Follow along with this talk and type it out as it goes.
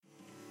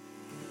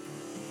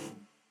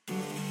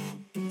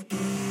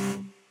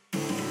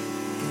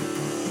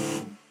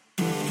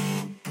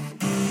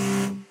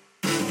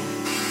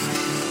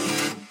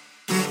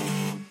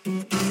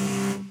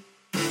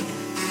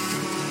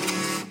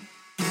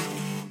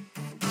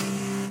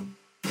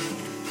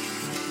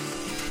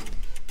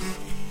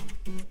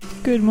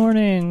Good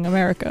morning,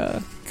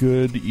 America.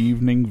 Good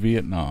evening,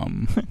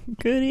 Vietnam.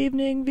 Good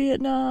evening,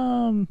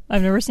 Vietnam.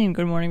 I've never seen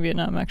Good Morning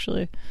Vietnam,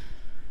 actually.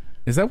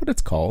 Is that what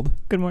it's called?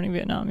 Good Morning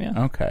Vietnam,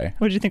 yeah. Okay.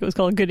 What did you think it was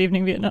called? Good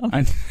Evening Vietnam?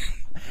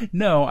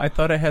 No, I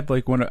thought I had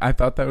like one. I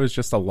thought that was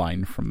just a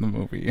line from the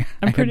movie.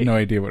 I had no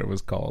idea what it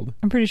was called.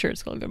 I'm pretty sure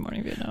it's called Good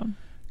Morning Vietnam.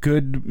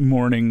 Good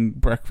morning,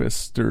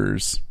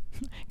 breakfasters.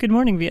 Good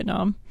morning,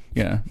 Vietnam.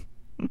 Yeah.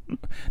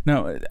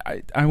 No,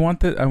 I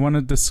want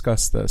to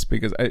discuss this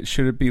because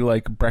should it be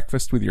like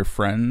breakfast with your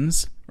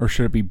friends or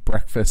should it be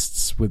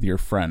breakfasts with your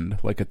friend,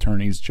 like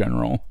attorneys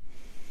general?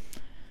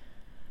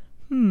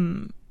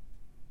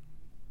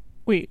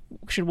 Wait,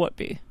 should what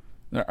be?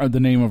 The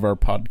name of our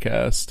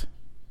podcast.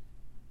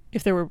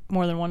 If there were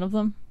more than one of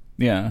them?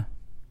 Yeah.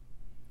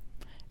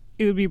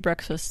 It would be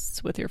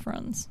breakfasts with your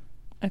friends,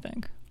 I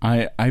think.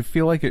 I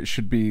feel like it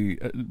should be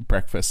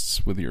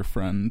breakfasts with your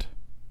friend.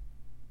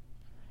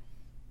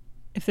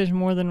 If there's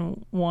more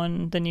than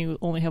one, then you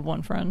only have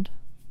one friend.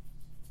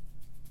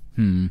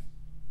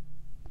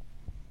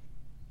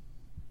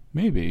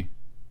 Maybe.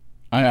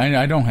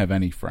 I don't have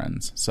any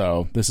friends,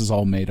 so this is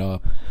all made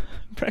up.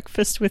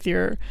 Breakfast with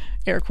your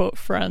air quote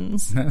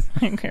friends.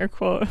 Air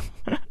quote.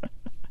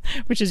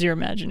 Which is your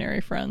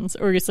imaginary friends.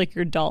 Or it's like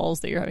your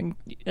dolls that you're having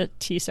a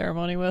tea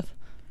ceremony with.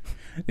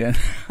 Yeah.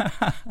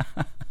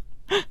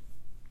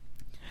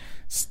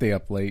 Stay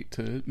up late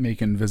to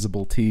make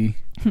invisible tea.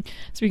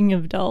 Speaking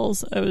of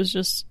dolls, I was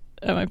just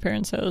at my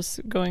parents'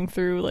 house going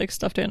through like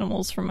stuffed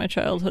animals from my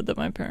childhood that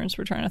my parents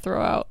were trying to throw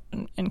out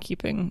and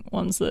keeping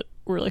ones that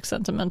were like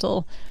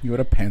sentimental. You had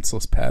a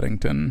pantsless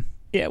Paddington.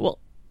 Yeah, well,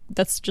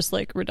 that's just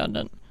like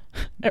redundant.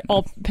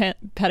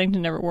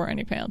 Paddington never wore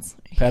any pants.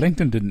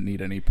 Paddington didn't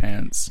need any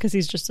pants. Because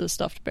he's just a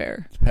stuffed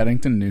bear.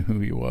 Paddington knew who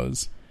he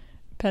was.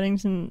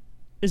 Paddington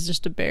is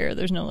just a bear.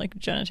 There's no like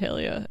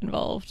genitalia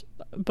involved.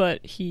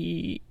 But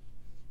he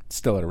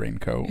still had a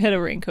raincoat. Had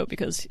a raincoat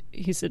because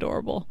he's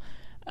adorable.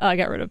 I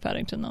got rid of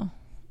Paddington though.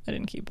 I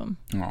didn't keep him.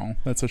 Oh,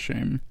 that's a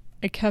shame.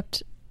 I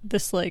kept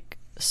this like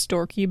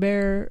storky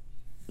bear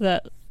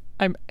that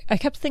I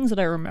kept things that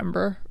I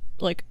remember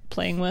like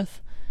playing with.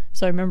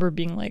 So I remember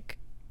being like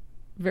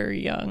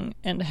very young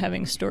and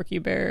having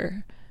storky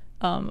bear.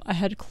 I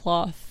had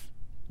cloth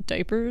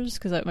diapers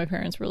because my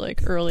parents were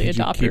like early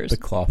adopters. Did you keep the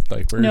cloth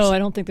diapers? No, I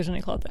don't think there's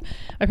any cloth.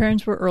 My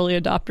parents were early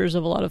adopters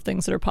of a lot of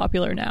things that are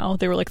popular now.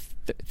 They were like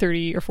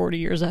 30 or 40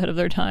 years ahead of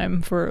their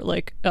time for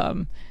like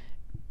kind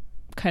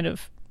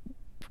of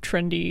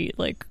trendy,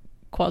 like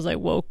quasi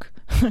woke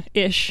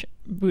ish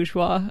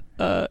bourgeois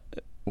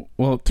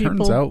well, it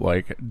turns out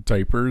like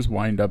diapers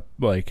wind up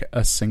like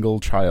a single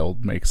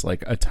child makes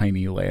like a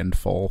tiny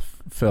landfill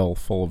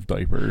full of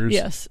diapers.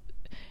 Yes.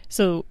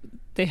 So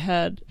they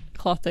had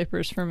cloth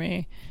diapers for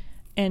me,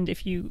 and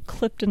if you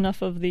clipped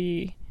enough of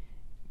the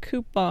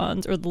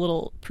coupons or the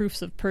little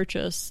proofs of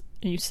purchase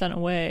and you sent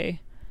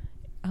away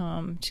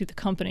to the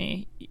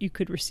company, you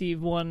could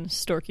receive one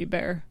storky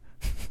bear.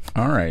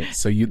 All right,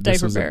 so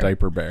this was a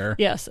diaper bear.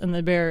 Yes, and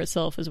the bear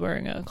itself is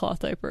wearing a cloth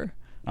diaper.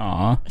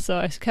 Aw. So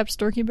I kept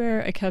storky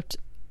bear. I kept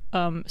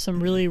some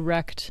really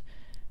wrecked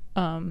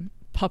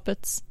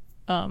puppets,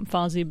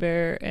 Fozzie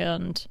Bear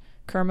and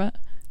Kermit.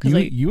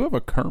 You have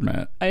a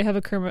Kermit. I have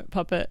a Kermit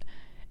puppet.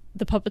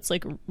 The puppet's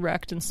like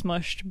wrecked and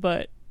smushed,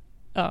 but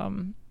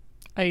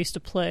I used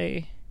to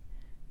play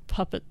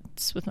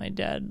puppets with my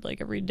dad like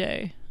every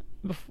day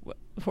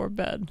before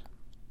bed.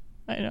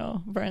 I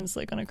know Brian's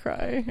like gonna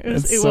cry. It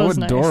was so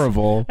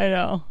adorable. Nice. I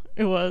know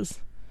it was.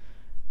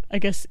 I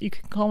guess you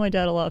can call my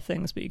dad a lot of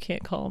things, but you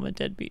can't call him a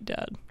deadbeat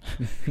dad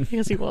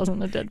because he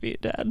wasn't a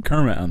deadbeat dad.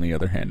 Kermit, on the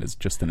other hand, is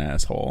just an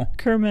asshole.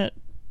 Kermit,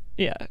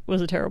 yeah,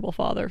 was a terrible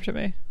father to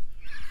me.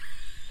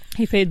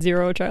 He paid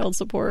zero child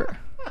support.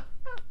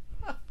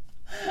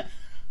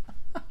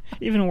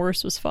 Even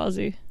worse was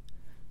Fozzie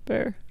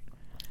Bear.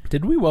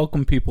 Did we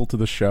welcome people to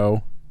the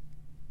show?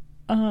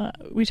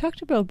 We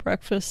talked about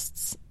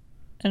breakfasts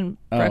and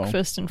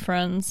breakfast and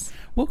friends.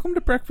 Welcome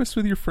to Breakfast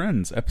with Your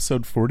Friends,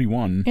 episode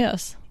 41.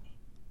 Yes.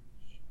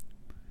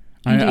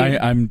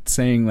 I'm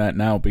saying that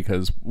now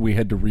because we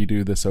had to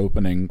redo this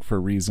opening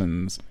for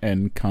reasons,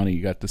 and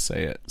Connie got to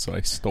say it, so I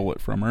stole it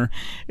from her.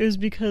 It was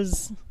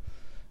because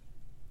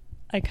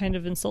I kind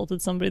of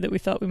insulted somebody that we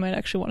thought we might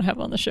actually want to have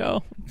on the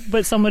show,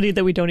 but somebody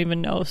that we don't even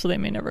know, so they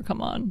may never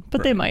come on.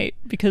 But They might,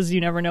 because you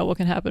never know what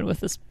can happen with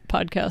this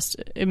podcast.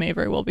 It may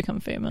very well become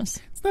famous.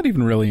 It's not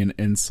even really an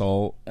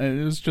insult.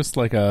 It was just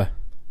like an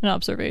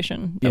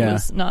observation that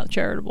was not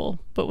charitable,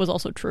 but was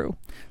also true.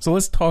 So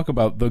let's talk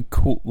about the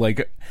cool,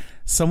 like,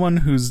 someone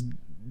who's been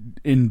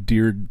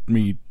endeared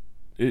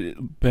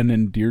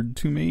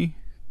to me.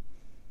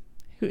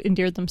 Who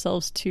endeared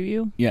themselves to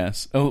you?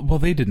 Yes. Oh, well,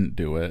 they didn't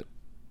do it.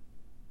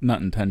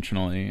 Not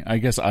intentionally. I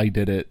guess I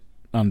did it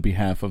on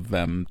behalf of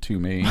them to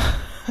me.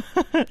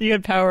 You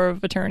had power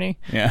of attorney.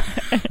 Yeah.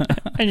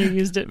 And you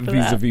used it for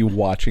vis-a-vis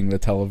watching the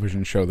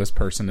television show this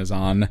person is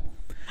on.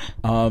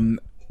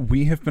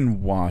 We have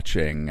been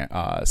watching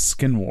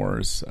Skin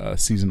Wars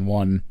season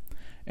 1,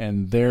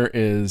 and there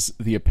is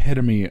the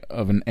epitome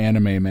of an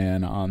anime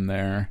man on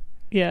there.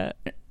 Yeah.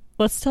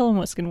 Let's tell them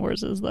what Skin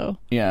Wars is, though.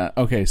 Yeah.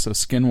 Okay. So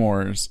Skin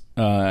Wars.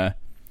 You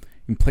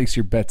can place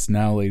your bets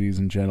now, ladies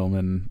and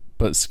gentlemen.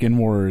 But Skin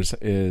Wars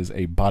is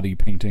a body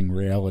painting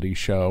reality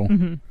show.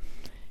 Mm-hmm.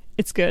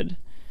 It's good.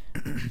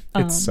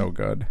 It's so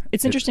good.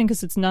 It's interesting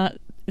because it's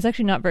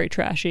actually not very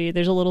trashy.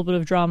 There's a little bit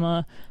of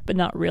drama, but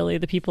not really.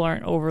 The people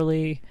aren't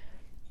overly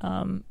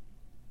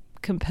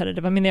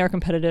competitive. I mean, they are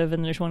competitive,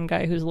 and there's one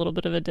guy who's a little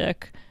bit of a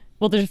dick.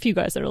 Well, there's a few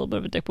guys that are a little bit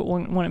of a dick, but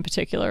one in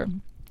particular,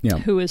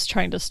 who is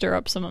trying to stir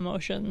up some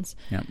emotions.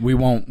 Yeah, we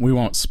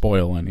won't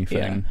spoil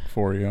anything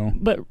for you.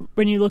 But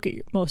when you look at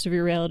most of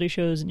your reality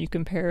shows and you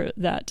compare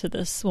that to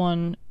this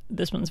one's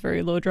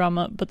very low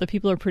drama, but the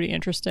people are pretty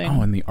interesting.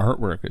 Oh, and the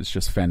artwork is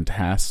just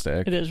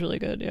fantastic. It is really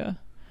good, yeah.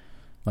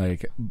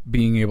 Like,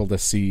 being able to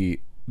see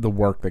the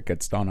work that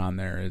gets done on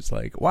there is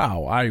like,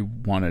 wow, I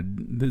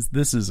wanted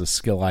this is a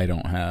skill I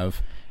don't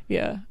have.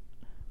 Yeah.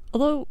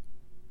 Although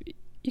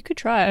you could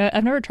try.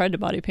 I've never tried to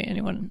body paint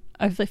anyone.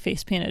 I've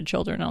face painted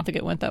children. I don't think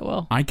it went that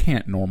well. I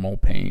can't normal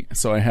paint,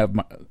 so I have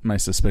my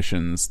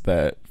suspicions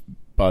that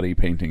body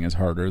painting is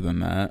harder than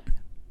that.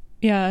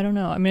 Yeah, I don't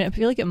know. I mean, I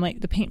feel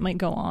like the paint might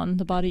go on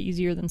the body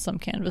easier than some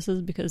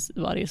canvases because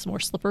the body is more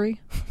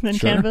slippery than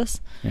canvas.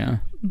 Yeah.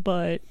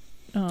 But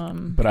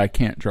I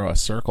can't draw a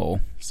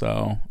circle,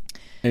 so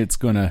it's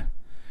gonna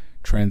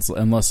translate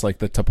unless like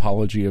the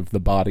topology of the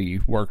body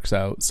works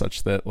out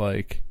such that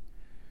like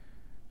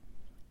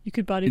you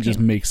could body paint. It just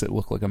makes it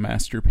look like a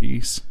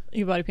masterpiece.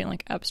 You could body paint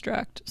like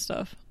abstract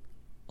stuff.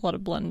 A lot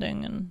of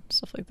blending and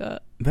stuff like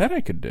that. That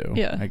I could do.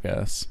 Yeah. I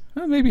guess.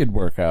 Well, maybe it'd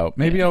work out.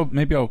 Maybe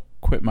I'll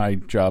quit my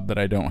job that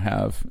I don't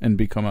have and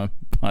become a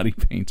body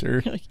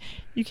painter. You're like,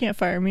 you can't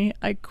fire me.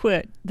 I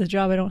quit the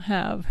job I don't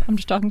have. I'm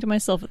just talking to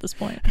myself at this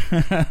point.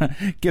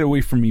 Get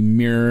away from me,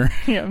 mirror.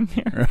 Yeah,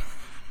 mirror.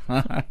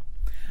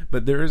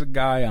 But there is a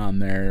guy on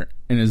there,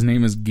 and his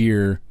name is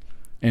Gear,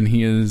 and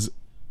he is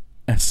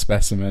a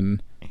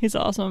specimen. He's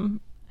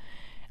awesome.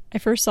 I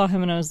first saw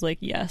him and I was like,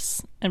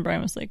 yes. And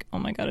Brian was like, oh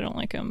my God, I don't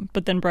like him.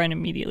 But then Brian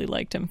immediately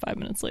liked him 5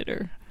 minutes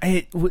later.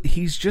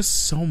 He's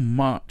just so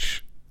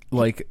much.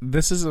 Like,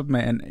 this is a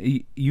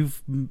man,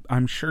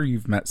 I'm sure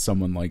you've met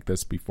someone like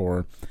this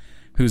before,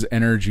 whose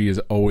energy is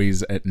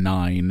always at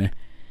 9.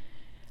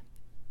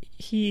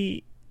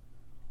 He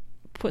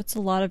puts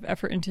a lot of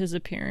effort into his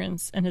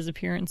appearance, and his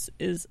appearance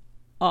is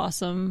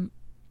awesome,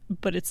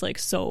 but it's like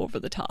so over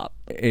the top.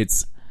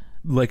 It's,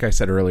 like I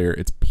said earlier,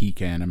 it's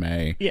peak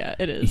anime. Yeah,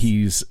 it is.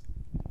 He's,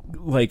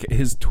 like,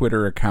 his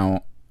Twitter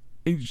account,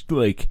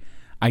 like,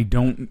 I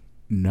don't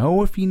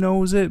know if he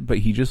knows it, but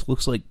he just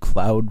looks like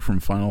Cloud from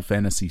Final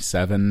Fantasy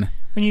VII.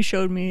 When you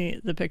showed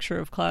me the picture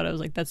of Cloud, I was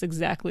like, that's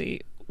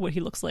exactly what he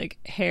looks like.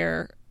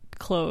 Hair,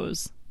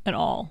 clothes, and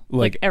all.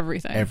 Like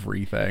everything.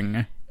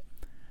 Everything.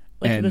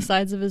 Like, the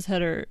sides of his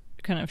head are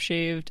kind of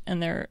shaved,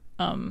 and they're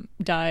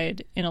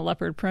dyed in a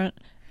leopard print.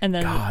 And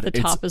then the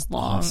top is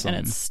long, awesome.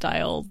 And it's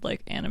styled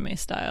like anime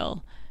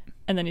style.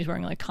 And then he's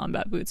wearing like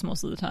combat boots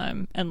most of the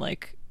time, and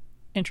like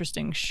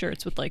interesting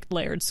shirts with like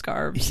layered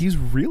scarves. He's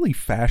really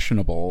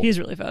fashionable. He's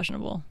really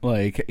fashionable.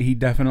 Like, he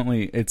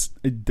definitely, it's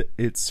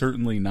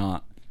certainly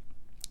not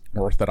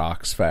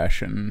orthodox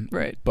fashion.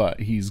 Right.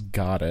 But he's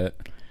got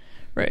it.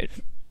 Right.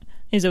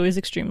 He's always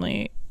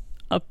extremely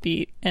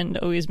upbeat and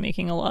always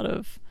making a lot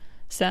of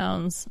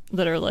sounds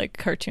that are like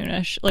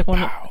cartoonish, like one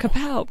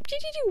kapow,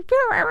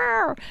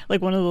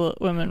 like one of the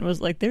women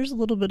was like, there's a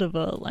little bit of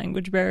a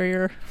language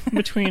barrier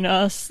between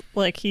us.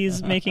 Like,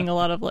 he's making a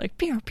lot of like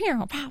pew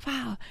pew pow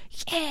pow,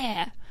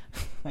 yeah.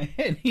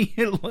 And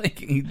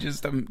he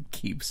just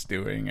keeps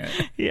doing it.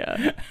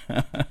 Yeah.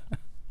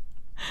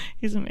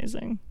 He's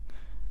amazing.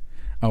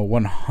 Oh,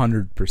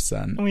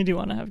 100%. And we do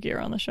want to have Gear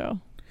on the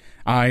show.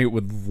 I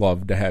would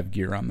love to have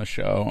Gear on the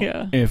show.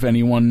 Yeah. If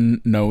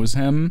anyone knows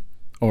him,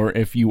 or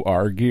if you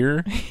are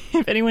Gear.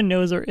 If anyone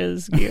knows or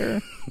is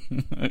Gear.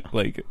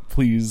 Like,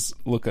 please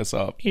look us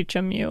up.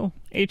 HMU.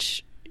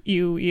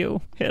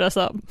 HUU. Hit us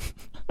up.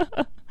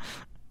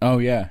 Oh,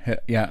 yeah.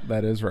 Yeah,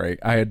 that is right.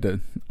 I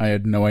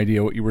had no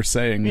idea what you were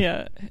saying.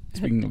 Yeah.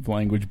 Speaking of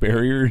language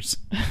barriers.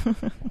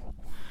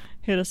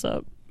 Hit us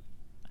up.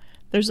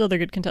 There's other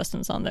good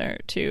contestants on there,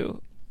 too.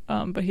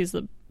 But he's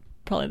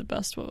probably the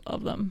best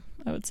of them,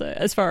 I would say.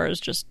 As far as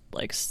just,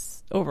 like,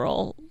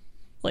 overall,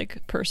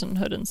 like,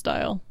 personhood and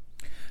style.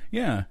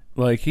 Yeah,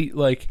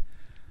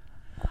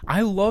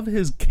 I love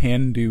his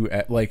can-do,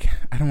 like,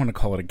 I don't want to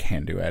call it a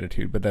can-do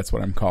attitude, but that's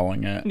what I'm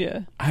calling it.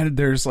 Yeah.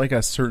 There's, like,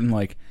 a certain,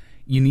 like,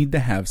 you need to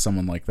have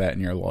someone like that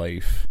in your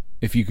life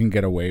if you can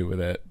get away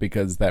with it,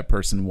 because that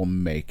person will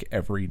make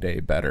every day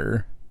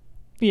better.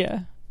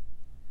 Yeah.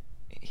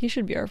 He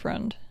should be our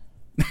friend.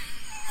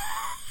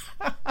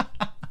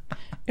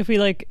 If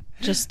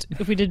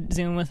we did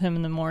Zoom with him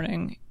in the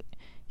morning,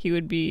 he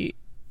would be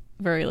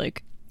very,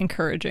 like,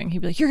 encouraging. He'd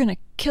be like, you're gonna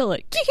kill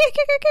it.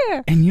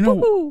 And you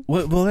know,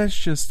 well, that's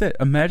just it.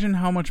 Imagine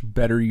how much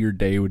better your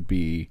day would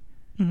be.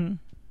 Mm-hmm.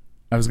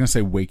 I was gonna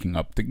say waking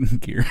up to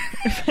Gear.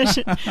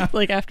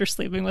 Like, after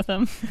sleeping with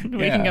him,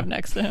 waking up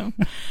next to him.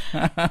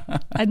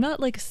 I'm not,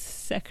 like,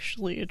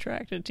 sexually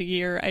attracted to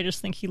Gear. I just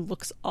think he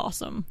looks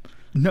awesome.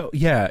 No,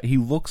 yeah, he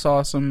looks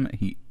awesome.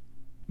 He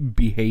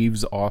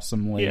behaves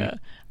awesomely. Yeah.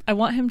 I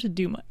want him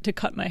to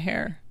cut my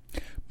hair.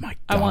 My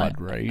God,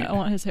 right? I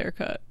want his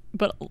haircut.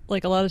 But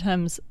like a lot of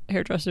times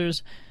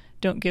hairdressers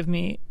don't give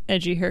me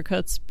edgy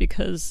haircuts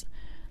because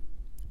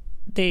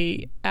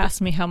they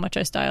ask me how much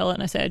I style it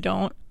and I say I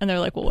don't, and they're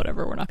like, well,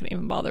 whatever, we're not going to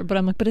even bother. But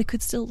I'm like, but it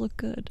could still look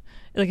good.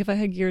 Like if I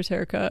had Gear's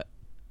haircut,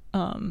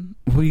 you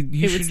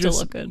it should would still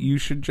look good. You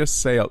should just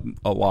say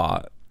a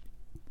lot.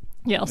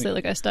 Yeah, I'll say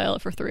like I style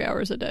it for 3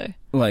 hours a day.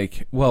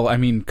 Like, well, I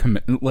mean,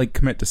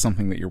 commit to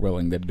something that you're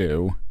willing to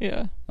do.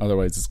 Yeah.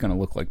 Otherwise, it's going to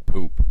look like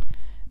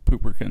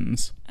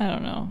pooperkins. I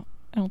don't know.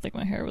 I don't think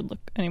my hair would look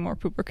any more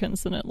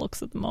pooperkins than it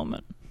looks at the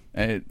moment.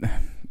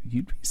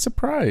 You'd be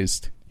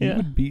surprised. Yeah. You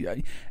would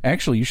be.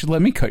 Actually, you should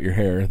let me cut your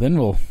hair. Then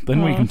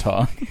we can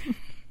talk.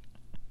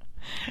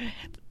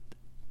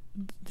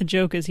 The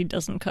joke is he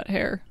doesn't cut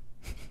hair.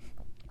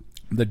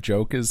 The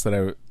joke is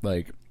that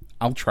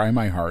I'll try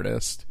my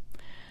hardest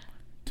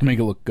to make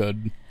it look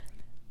good.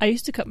 I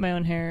used to cut my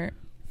own hair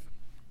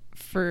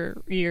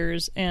for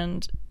years,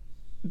 and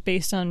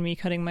based on me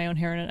cutting my own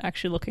hair and it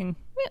actually looking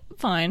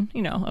fine,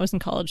 I was in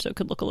college, so it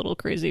could look a little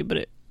crazy,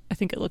 but I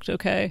think it looked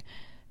okay.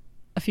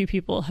 A few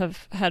people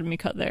have had me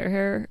cut their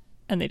hair,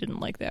 and they didn't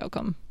like the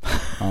outcome.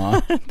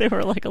 They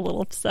were like a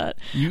little upset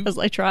because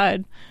I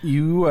tried.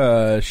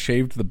 You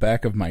shaved the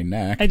back of my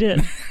neck. I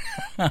did.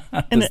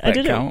 And I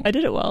did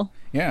it well.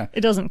 Yeah.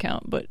 It doesn't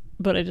count, but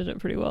I did it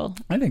pretty well.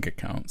 I think it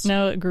counts.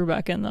 Now it grew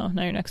back in, though.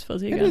 Now your neck's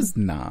fuzzy again. It is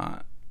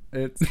not.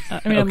 It's.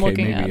 I'm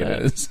looking at maybe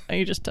it is.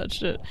 You just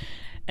touched it,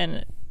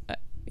 and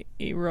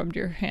you rubbed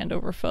your hand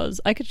over fuzz.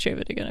 I could shave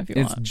it again if you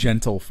want. It's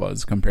gentle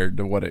fuzz compared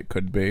to what it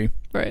could be.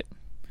 Right.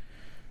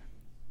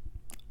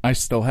 I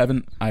still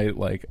haven't. I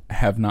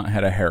have not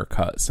had a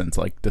haircut since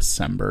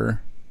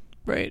December.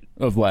 Right.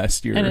 Of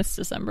last year. And it's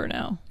December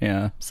now.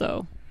 Yeah.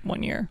 So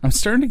 1 year. I'm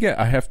starting to get.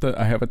 I have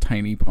a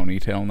tiny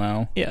ponytail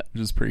now. Yeah.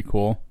 Which is pretty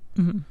cool.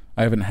 Mm-hmm.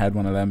 I haven't had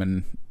one of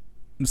them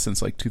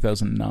since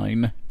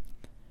 2009.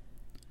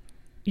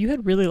 You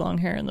had really long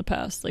hair in the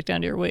past,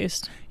 down to your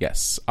waist.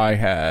 Yes, I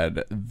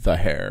had the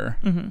hair.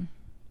 Mm-hmm.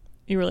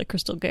 You were like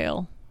Crystal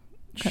Gale.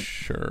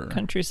 Sure.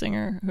 Country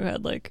singer who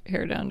had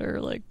hair down to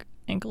her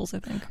ankles, I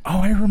think.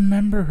 Oh, I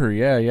remember her.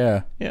 Yeah.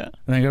 Yeah.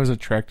 I think I was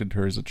attracted to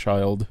her as a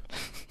child.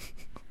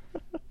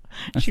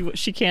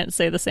 She can't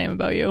say the same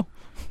about you.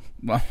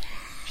 Well,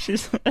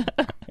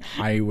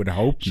 I would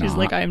hope not. She's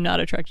like, I am not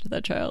attracted to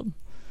that child.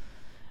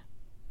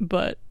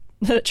 But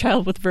that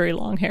child with very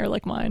long hair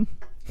like mine.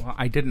 Well,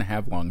 I didn't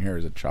have long hair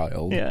as a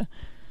child. Yeah.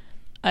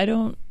 I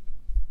don't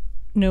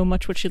know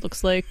much what she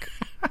looks like.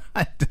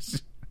 I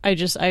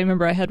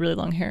remember I had really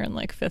long hair in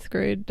 5th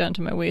grade down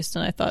to my waist,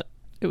 and I thought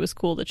it was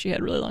cool that she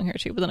had really long hair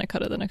too, but then I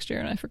cut it the next year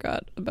and I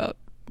forgot about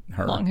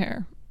her long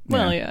hair.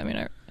 Well, yeah, I mean,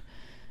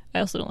 I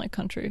also don't like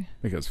country.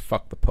 Because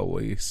fuck the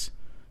police.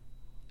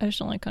 I just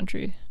don't like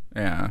country.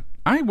 Yeah.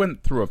 I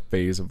went through a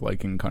phase of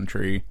liking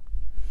country.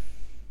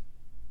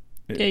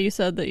 Yeah, you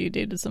said that you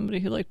dated somebody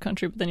who liked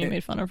country, but then you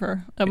made fun of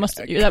her. That must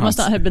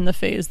not have been the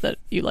phase that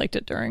you liked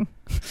it during.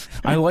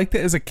 I liked it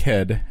as a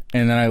kid,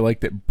 and then I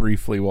liked it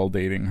briefly while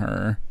dating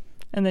her.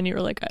 And then you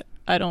were like,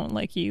 I don't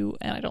like you,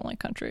 and I don't like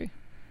country.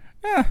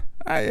 Yeah,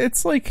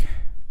 it's like...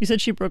 You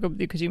said she broke up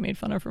with you because you made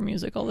fun of her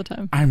music all the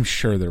time. I'm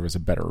sure there was a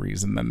better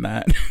reason than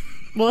that.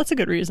 Well, that's a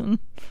good reason.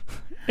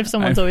 If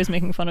someone's always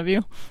making fun of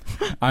you.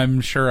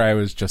 I'm sure I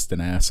was just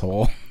an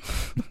asshole.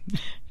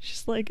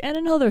 She's like, and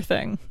another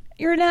thing.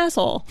 You're an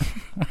asshole.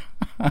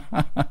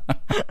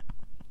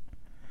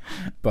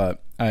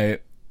 But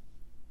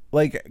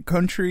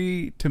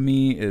country to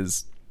me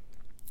is...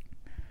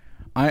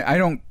 I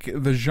don't...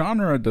 The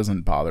genre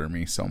doesn't bother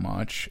me so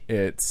much.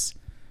 It's...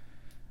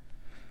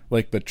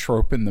 the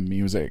trope in the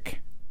music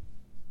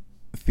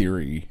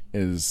theory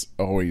is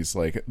always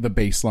the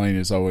bass line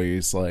is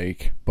always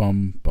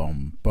bum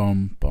bum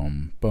bum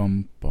bum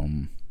bum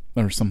bum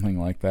or something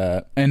like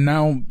that. And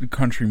now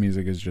country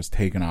music is just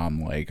taken on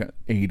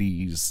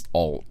 80s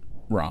alt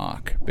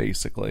rock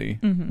basically.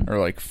 Mm-hmm.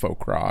 Or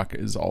folk rock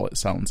is all it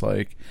sounds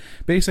like.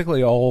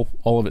 Basically all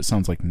of it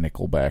sounds like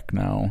Nickelback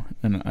now,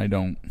 and I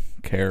don't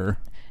care.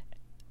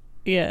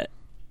 Yeah.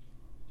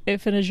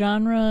 If in a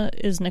genre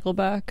is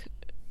Nickelback,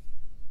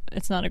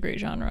 it's not a great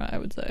genre, I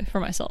would say, for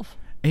myself.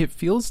 It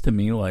feels to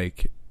me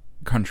like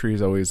country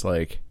is always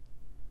a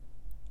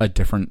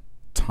different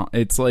time.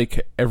 It's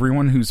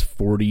everyone who's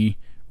 40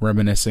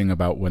 reminiscing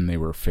about when they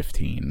were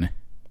 15.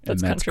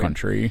 That's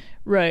country.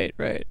 Right.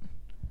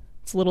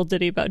 It's a little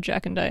ditty about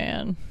Jack and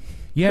Diane.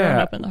 Yeah. Growing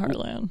up in the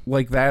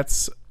heartland.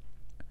 That's...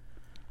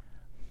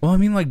 Well, I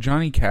mean,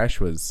 Johnny Cash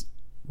was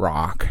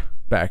rock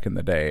back in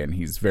the day, and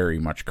he's very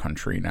much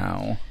country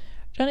now.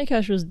 Johnny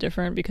Cash was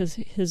different because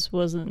his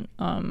wasn't...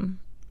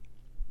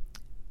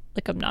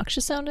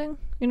 obnoxious sounding,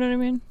 you know what I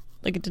mean?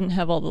 It didn't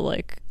have all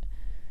the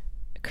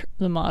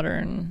the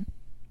modern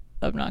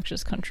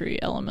obnoxious country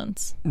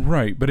elements.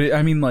 Right, but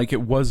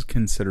it was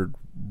considered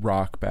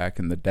rock back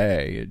in the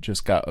day. It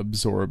just got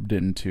absorbed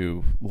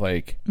into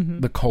mm-hmm.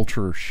 the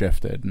culture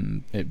shifted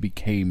and it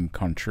became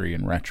country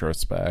in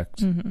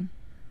retrospect. Mm-hmm.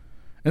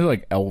 It's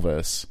like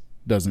Elvis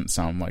doesn't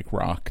sound like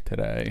rock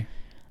today.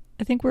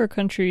 I think we're a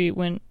country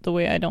when the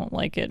way I don't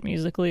like it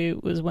musically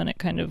was when it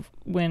kind of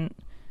went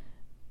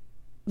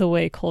the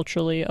way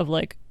culturally of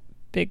like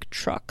big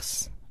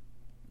trucks.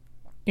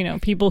 You know,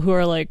 people who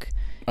are like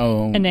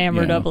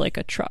enamored of like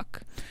a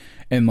truck.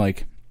 And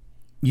like,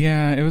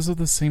 yeah, it was at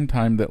the same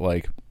time that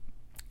like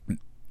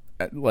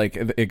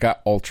it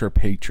got ultra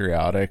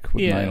patriotic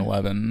with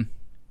 9/11.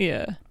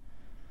 Yeah.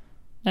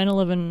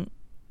 9/11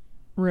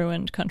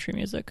 ruined country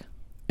music.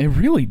 It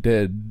really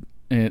did.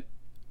 It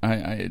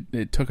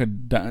took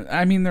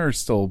I mean, there are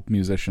still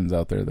musicians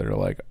out there that are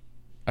like,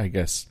 I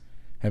guess,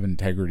 have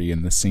integrity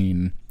in the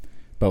scene,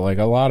 but like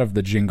a lot of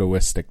the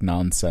jingoistic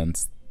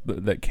nonsense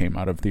that came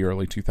out of the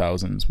early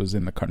 2000s was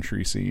in the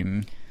country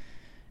scene.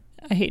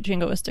 I hate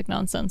jingoistic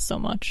nonsense so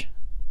much,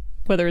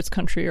 whether it's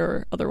country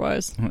or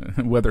otherwise.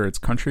 Whether it's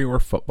country or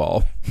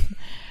football.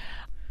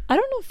 I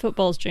don't know if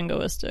football's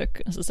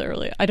jingoistic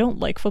necessarily. I don't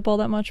like football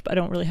that much, but I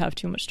don't really have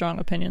too much strong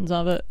opinions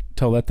of it.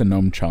 Tell that to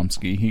Noam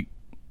Chomsky.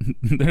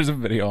 There's a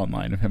video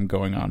online of him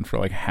going on for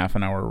like half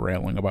an hour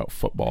railing about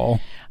football.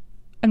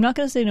 I'm not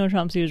going to say Noam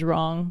Chomsky is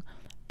wrong,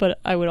 but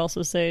I would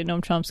also say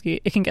Noam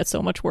Chomsky, it can get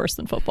so much worse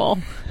than football.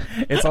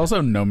 It's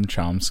also Noam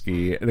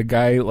Chomsky. The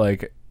guy,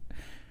 like,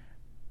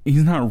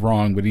 he's not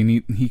wrong, but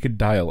he could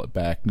dial it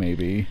back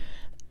maybe.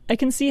 I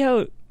can see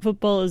how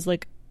football is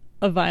like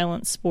a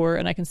violent sport,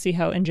 and I can see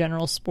how in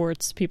general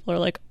sports people are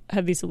like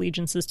have these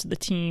allegiances to the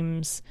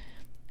teams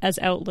as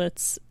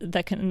outlets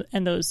that can,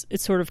 and those, it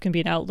sort of can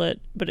be an outlet,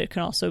 but it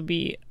can also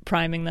be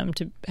priming them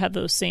to have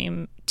those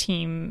same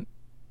team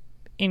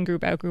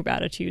in-group, out-group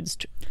attitudes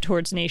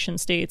towards nation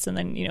states, and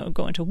then, you know,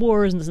 go into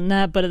wars and this and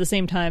that. But at the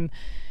same time,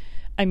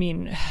 I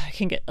mean, it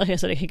can get, like I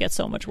said, it can get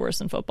so much worse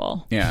than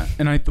football. Yeah,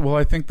 and I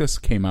think this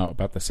came out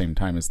about the same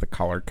time as the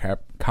Colin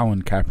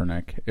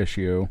Kaepernick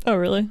issue. Oh,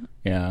 really?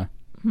 Yeah.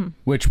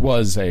 Which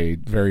was a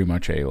very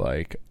much a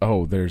like,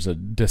 oh, there's a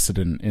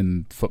dissident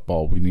in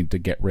football, we need to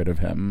get rid of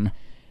him.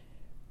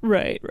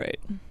 Right.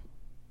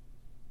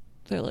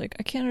 They're like,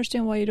 I can't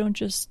understand why you don't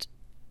just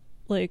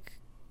like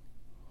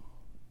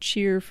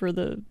cheer for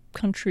the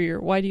country, or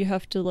why do you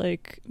have to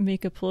like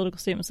make a political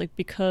statement? It's like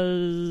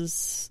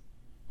because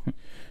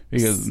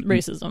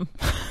racism.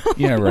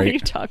 Yeah, right. What are you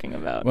talking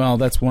about? Well,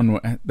 that's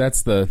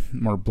the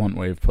more blunt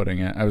way of putting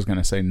it. I was going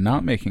to say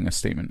not making a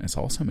statement is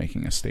also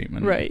making a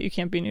statement. Right, you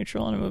can't be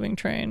neutral on a moving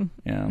train.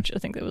 Yeah. Which I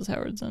think that was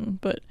Howardson,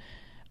 but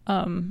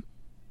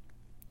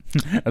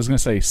I was going to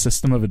say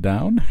System of a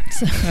Down.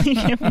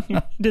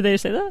 Did they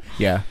say that?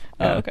 Yeah.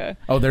 Oh, okay.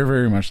 Oh, they're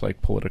very much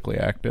like politically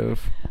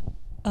active.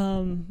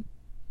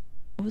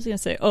 What was I going to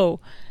say? Oh,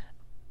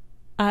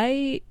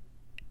 I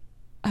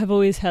have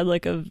always had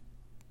like a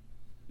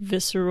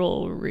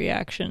visceral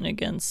reaction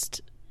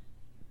against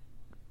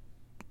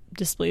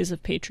displays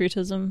of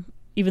patriotism,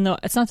 even though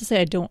it's not to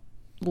say I don't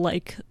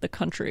like the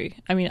country.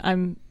 I mean,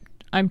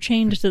 I'm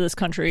chained to this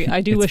country.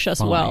 I do wish us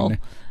fine. well.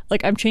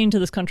 Like, I'm chained to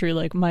this country.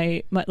 Like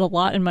the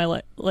lot in my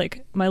life,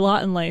 like my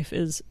lot in life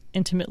is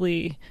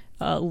intimately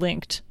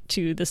linked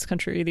to this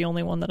country, the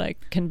only one that I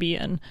can be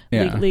in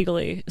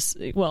legally.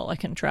 Well, I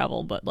can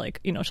travel, but like,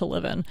 you know, to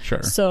live in.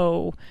 Sure.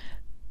 So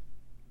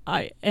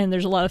and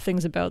there's a lot of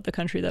things about the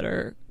country that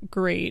are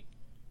great.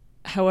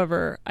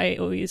 However, I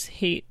always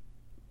hate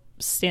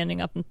standing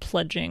up and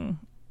pledging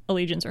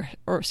allegiance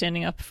or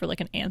standing up for like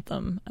an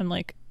anthem. I'm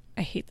like,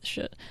 I hate this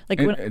shit. Like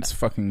it's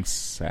fucking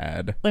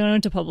sad. Like when I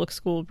went to public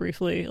school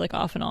briefly, like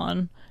off and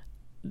on,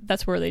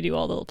 that's where they do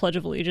all the Pledge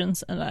of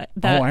Allegiance, and I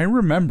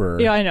remember.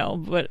 Yeah, I know,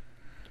 but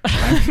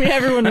I mean,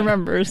 everyone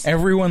remembers.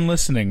 Everyone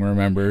listening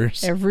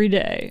remembers. Every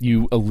day.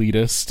 You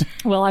elitist.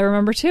 Well, I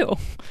remember too,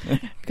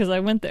 because I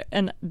went there,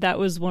 and that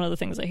was one of the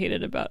things I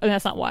hated about. I mean,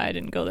 that's not why I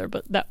didn't go there,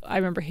 but that I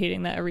remember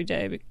hating that every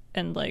day.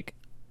 And like,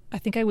 I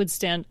think I would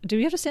stand. Do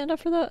we have to stand up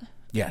for that?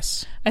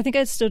 Yes. I think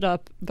I stood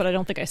up, but I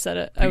don't think I said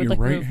it. Put I would your like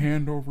right move,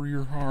 hand over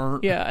your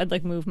heart. Yeah, I'd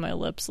like move my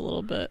lips a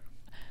little bit.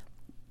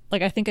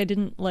 Like, I think I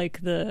didn't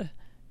like the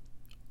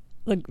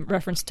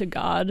reference to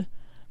God,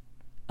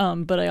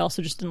 but I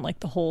also just didn't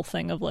like the whole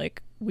thing of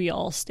like we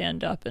all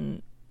stand up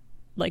and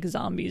like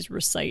zombies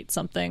recite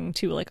something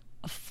to like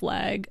a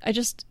flag.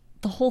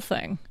 The whole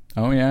thing.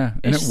 Oh yeah,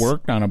 and it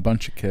worked on a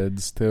bunch of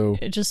kids too.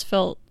 It just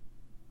felt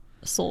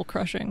soul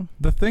crushing.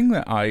 The thing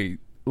that I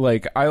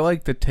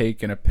like to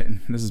take an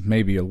opinion. This is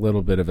maybe a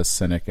little bit of a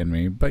cynic in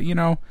me, but you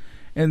know,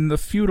 in the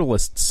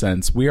feudalist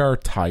sense, we are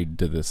tied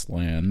to this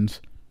land.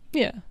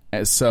 Yeah.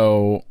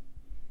 So,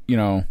 you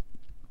know,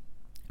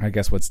 I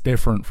guess what's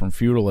different from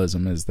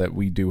feudalism is that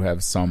we do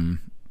have some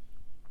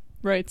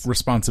rights,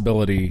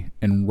 responsibility,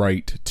 and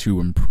right to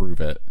improve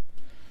it.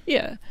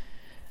 Yeah.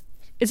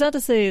 It's not to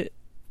say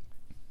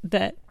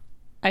that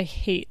I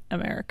hate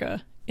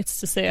America. It's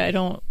to say I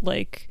don't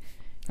like...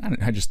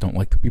 I just don't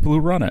like the people who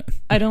run it.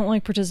 I don't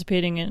like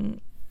participating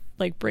in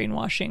like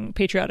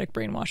patriotic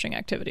brainwashing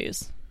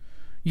activities.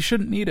 You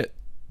shouldn't need it.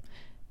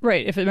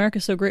 Right. If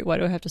America's so great, why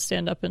do I have to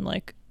stand up and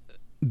like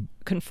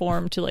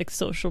conform to like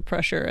social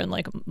pressure and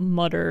like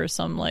mutter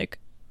some like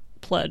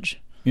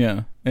pledge?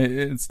 Yeah,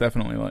 it's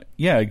definitely like,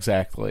 yeah,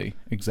 exactly.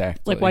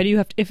 Like, why do you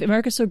have to, if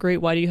America's so great,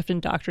 why do you have to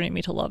indoctrinate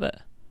me to love it?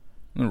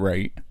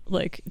 Right.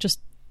 Like,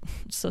 just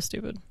so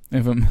stupid.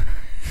 If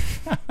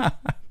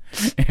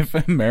if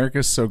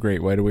America's so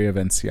great, why do we have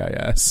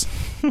NCIS?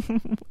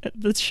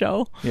 The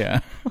show?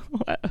 Yeah.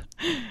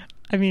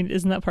 I mean,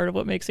 isn't that part of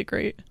what makes it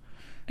great?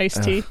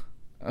 Ice-T?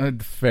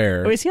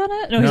 Fair. Oh, is he on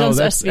it? No, he's on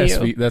that's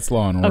SVU. That's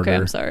Law and Order. Okay,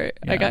 I'm sorry.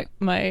 Yeah. I got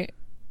my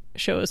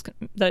shows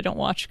that I don't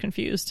watch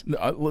confused.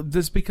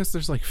 That's because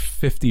there's like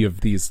 50 of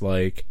these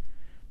like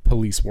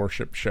police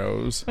worship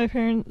shows. My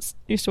parents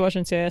used to watch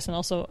NCIS, and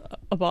also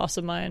a boss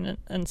of mine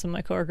and some of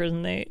my coworkers,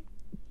 and they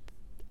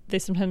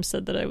sometimes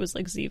said that I was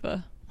like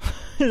Ziva.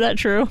 Is that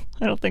true?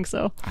 I don't think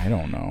so. I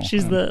don't know.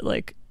 She's the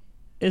like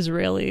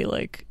Israeli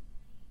like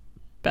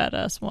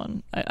badass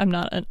one. I'm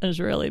not an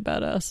Israeli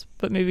badass,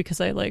 but maybe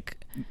because I like.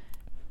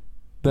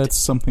 That's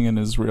something an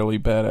Israeli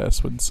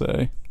badass would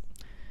say.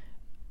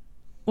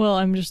 Well,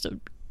 I'm just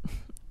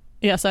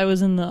yes, I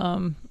was in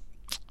the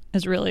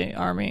Israeli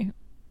army,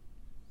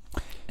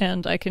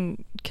 and I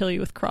can kill you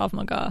with Krav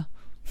Maga.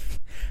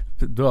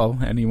 Well,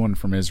 anyone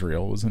from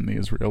Israel was in the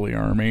Israeli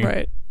army.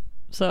 Right.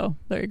 So,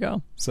 there you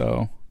go.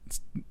 So,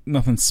 it's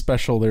nothing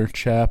special there,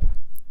 chap.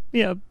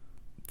 Yeah,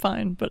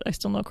 fine, but I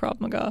still know Krav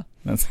Maga.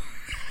 That's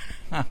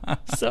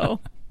So,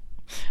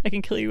 I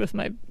can kill you with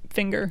my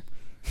finger.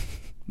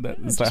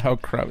 Is that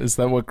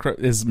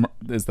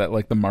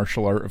like the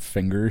martial art of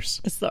fingers?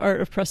 It's the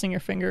art of pressing your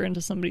finger into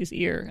somebody's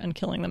ear and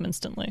killing them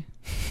instantly.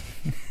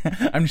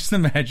 I'm just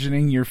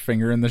imagining your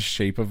finger in the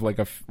shape of like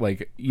a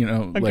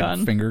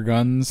gun. finger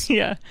guns.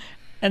 Yeah,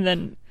 and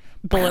then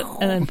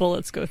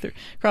bullets go through.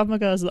 Krav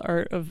Maga is the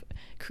art of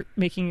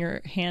making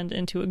your hand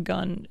into a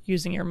gun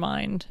using your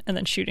mind and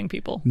then shooting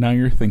people. Now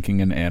you're thinking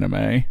in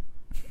anime.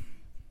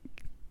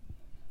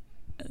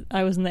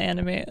 I was in the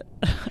anime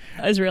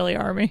Israeli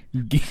army.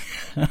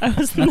 I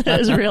was in the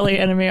Israeli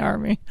enemy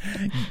army.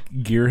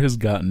 Gear has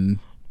gotten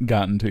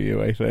to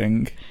you, I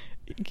think.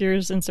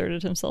 Gear's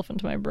inserted himself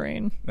into my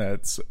brain.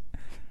 That's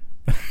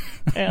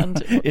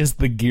and is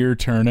the gear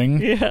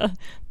turning? Yeah.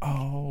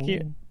 Oh.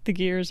 The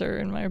gears are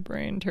in my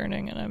brain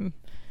turning, and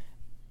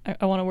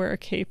I want to wear a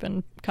cape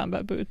and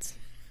combat boots,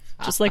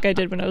 just like I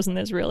did when I was in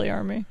the Israeli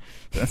army.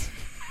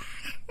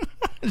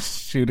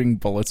 Shooting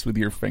bullets with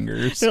your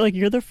fingers. They're like,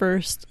 you're the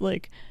first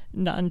like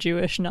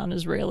non-Jewish,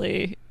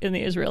 non-Israeli in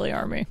the Israeli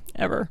army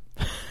ever.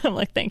 I'm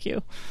like, thank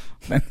you.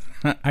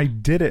 I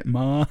did it,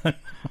 Ma.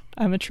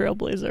 I'm a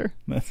trailblazer.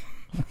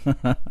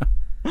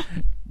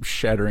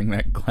 Shattering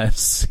that glass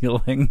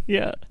ceiling.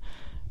 Yeah.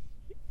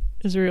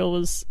 Israel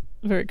was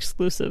very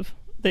exclusive.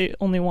 They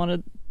only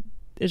wanted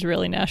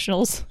Israeli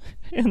nationals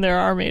in their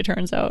army, it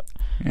turns out.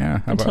 Yeah,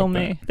 how until about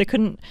me. that?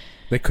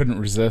 They couldn't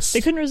resist.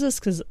 They couldn't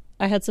resist because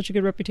I had such a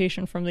good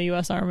reputation from the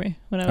U.S. Army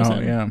when I was in.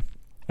 Oh, yeah.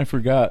 I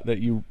forgot that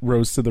you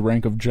rose to the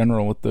rank of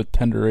general at the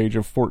tender age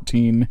of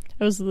 14.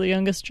 I was the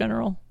youngest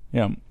general.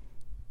 Yeah.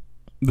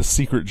 The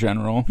secret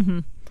general. Mm-hmm.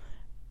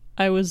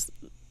 I was...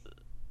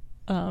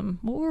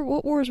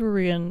 what wars were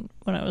we in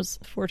when I was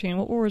 14?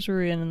 What wars were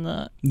we in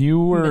the... You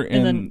were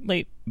in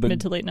the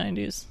mid to late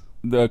 90s.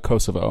 The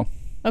Kosovo.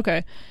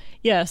 Okay.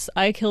 Yes,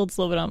 I killed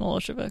Slobodan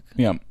Milosevic.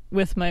 Yeah.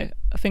 With my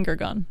finger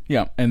gun.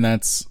 Yeah, and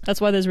that's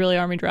why the Israeli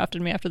army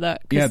drafted me after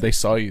that. Yeah, they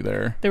saw you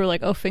there. They were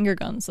like, oh, finger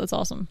guns, that's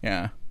awesome.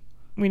 Yeah.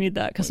 We need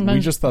that, because sometimes...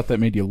 We just thought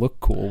that made you look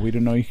cool. We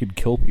didn't know you could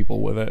kill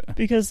people with it.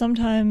 Because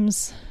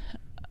sometimes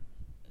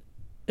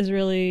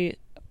Israeli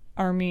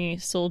army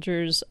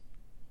soldiers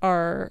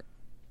are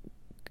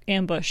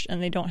ambushed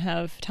and they don't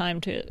have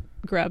time to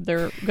grab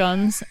their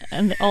guns,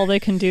 and all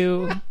they can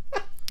do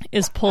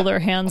is pull their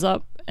hands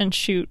up and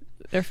shoot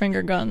their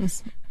finger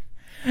guns.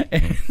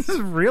 And it's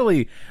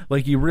really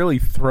like you really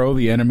throw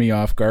the enemy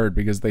off guard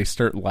because they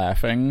start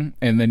laughing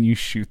and then you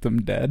shoot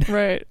them dead.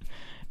 Right.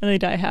 And they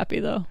die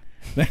happy though.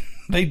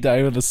 They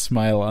die with a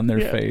smile on their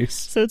face.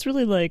 So it's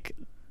really like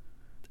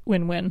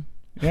win-win.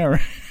 Yeah,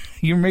 right.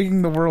 You're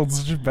making the world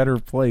such a better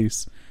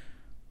place.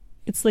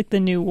 It's like the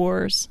new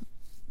wars.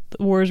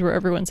 The wars where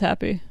everyone's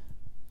happy.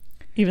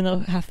 Even though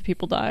half the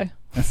people die.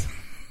 That's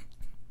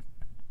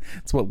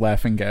what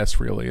laughing gas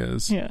really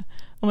is. Yeah.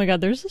 Oh my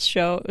god, there's this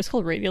show. It was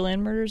called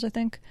Radioland Murders, I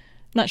think.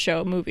 Not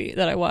show, movie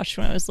that I watched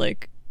when I was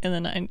like in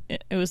the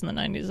it was in the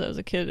 90s. I was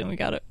a kid, and we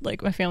got it.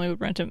 Like my family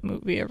would rent a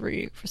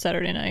movie for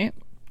Saturday night,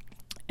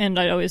 and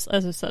I'd always,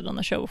 as I said on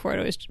the show before, I'd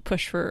always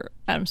push for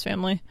Addams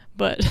Family.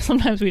 But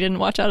sometimes we didn't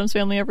watch Addams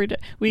Family every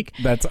week.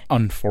 That's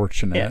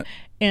unfortunate. Yeah.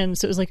 And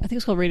so it was like, I think it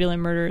was called Radioland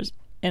Murders.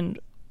 And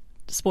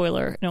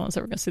spoiler, no one's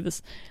ever gonna see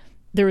this.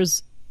 There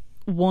was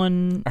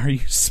one... Are you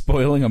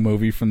spoiling a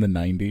movie from the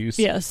 90s?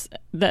 Yes,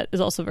 that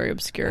is also very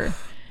obscure.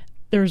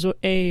 There's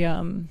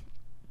a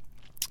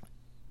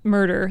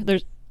murder.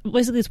 There's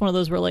basically, it's one of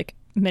those where like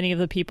many of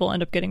the people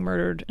end up getting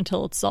murdered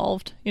until it's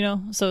solved, you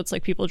know? So it's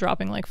like people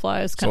dropping like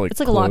flies. So like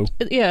it's like Clue.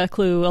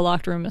 Clue, a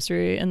locked room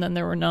mystery, and then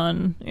there were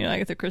none, you know,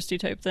 Agatha Christie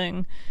type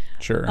thing.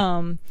 Sure.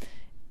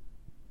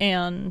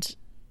 And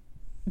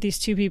these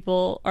two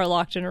people are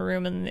locked in a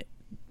room, and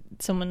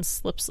someone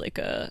slips like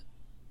a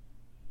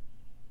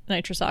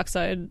nitrous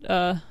oxide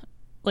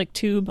like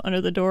tube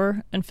under the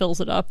door and fills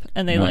it up,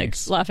 and they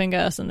Nice. like laughing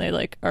gas, and they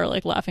like are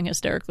like laughing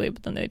hysterically,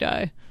 but then they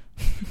die.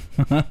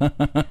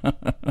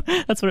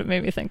 That's what it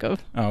made me think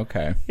of. Oh,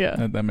 okay.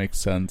 Yeah. That makes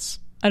sense.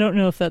 I don't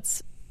know if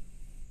that's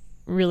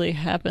really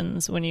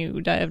happens when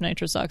you die of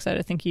nitrous oxide.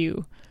 I think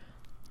you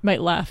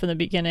might laugh in the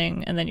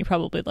beginning, and then you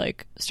probably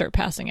like start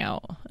passing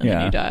out, and then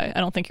Yeah. you die. I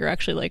don't think you're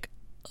actually like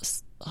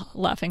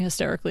laughing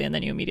hysterically and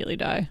then you immediately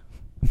die.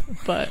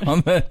 But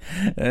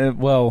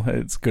Well,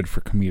 it's good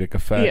for comedic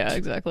effect. yeah,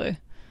 exactly.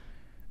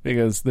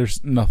 Because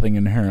there's nothing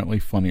inherently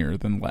funnier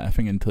than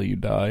laughing until you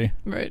die.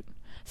 Right.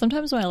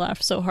 Sometimes when I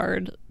laugh so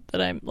hard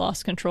that I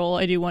lost control,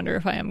 I do wonder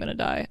if I am going to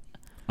die.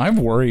 I'm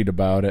worried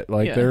about it.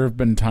 Like, Yeah. there have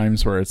been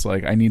times where it's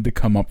like I need to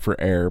come up for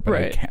air, but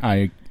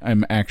Right.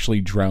 I'm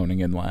actually drowning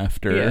in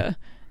laughter. Yeah.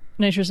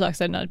 Nitrous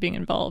oxide not being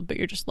involved, but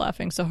you're just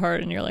laughing so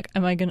hard, and you're like,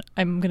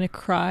 I'm gonna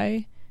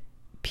cry,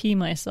 pee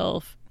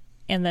myself,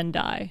 and then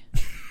die.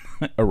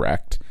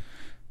 Erect.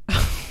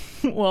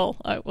 Well,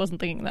 I wasn't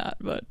thinking that,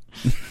 but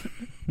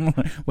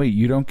Wait,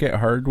 you don't get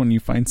hard when you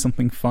find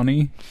something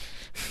funny?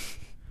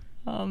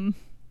 I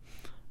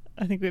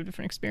think we have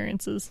different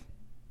experiences.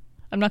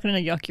 I'm not gonna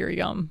yuck your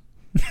yum.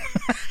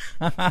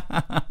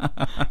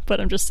 But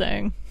I'm just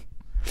saying.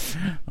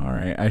 All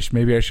right,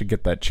 maybe I should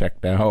get that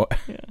checked out.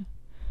 Yeah.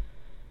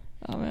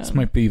 Oh man. This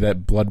might be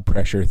that blood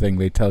pressure thing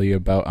they tell you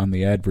about on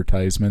the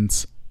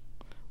advertisements.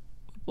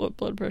 What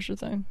blood pressure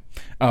thing?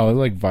 Oh,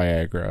 like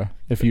Viagra.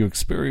 If you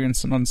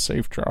experience an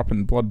unsafe drop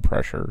in blood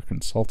pressure,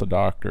 consult a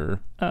doctor.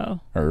 Oh.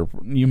 Or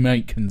you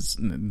might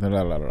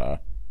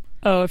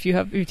Oh, if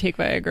you take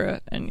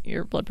Viagra and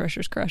your blood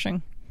pressure's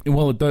crashing.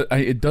 Well,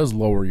 it does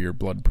lower your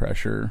blood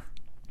pressure.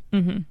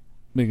 Mm-hmm.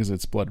 Because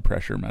it's blood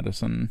pressure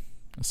medicine,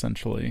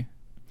 essentially.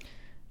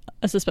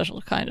 It's a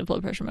special kind of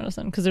blood pressure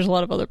medicine, because there's a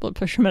lot of other blood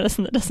pressure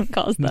medicine that doesn't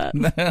cause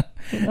that.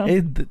 You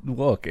know?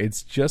 Look,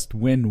 it's just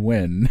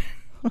win-win.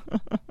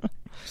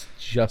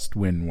 Just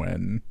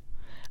win-win.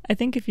 I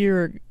think if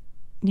you're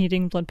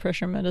needing blood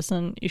pressure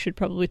medicine, you should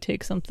probably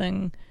take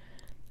something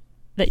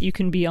that you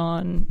can be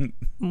on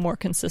more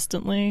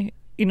consistently.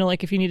 You know,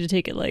 like if you need to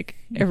take it like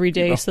every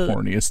day. The so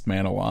horniest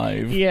man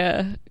alive.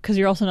 Yeah, because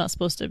you're also not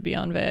supposed to be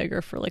on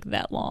Viagra for like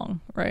that long,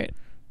 right?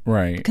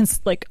 Right.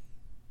 Like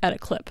at a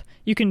clip.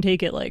 You can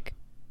take it like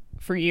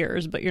for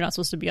years, but you're not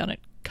supposed to be on it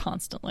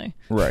constantly.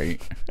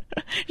 Right.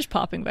 Just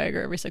popping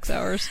Viagra every 6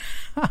 hours.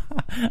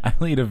 I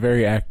lead a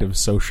very active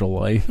social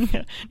life.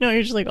 Yeah. No,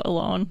 you're just like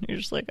alone. You're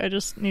just like, I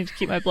just need to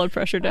keep my blood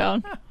pressure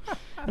down.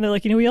 And they're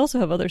like, we also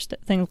have other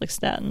things like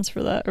statins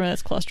for that. Or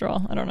that's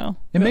cholesterol. I don't know.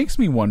 It makes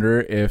me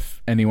wonder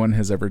if anyone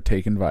has ever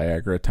taken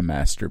Viagra to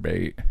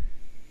masturbate.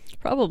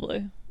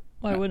 Probably.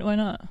 Why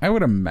not? I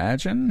would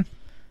imagine.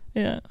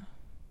 Yeah.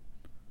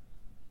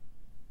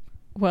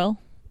 Well,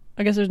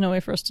 I guess there's no way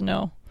for us to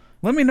know.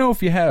 Let me know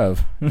if you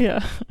have.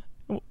 Yeah.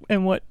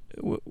 And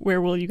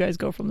where will you guys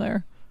go from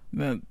there?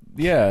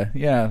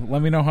 Yeah.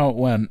 Let me know how it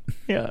went.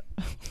 Yeah.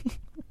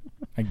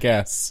 I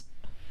guess.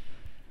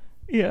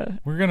 Yeah.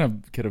 We're gonna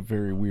get a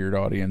very weird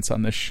audience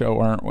on this show,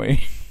 aren't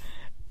we?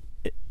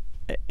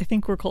 I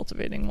think we're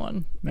cultivating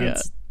one.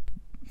 That's...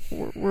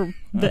 Yeah. We're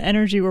the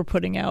energy we're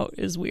putting out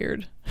is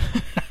weird.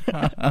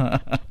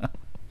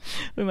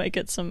 We might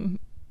get some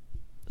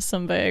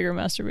Viagra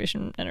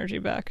masturbation energy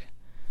back.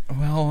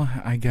 Well,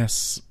 I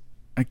guess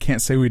I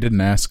can't say we didn't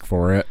ask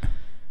for it.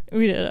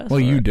 We did ask Well,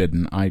 for you it.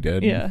 didn't. I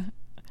did. Yeah.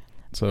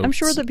 So I'm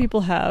sure that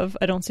people have.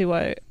 I don't see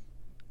why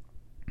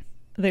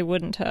they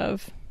wouldn't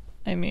have.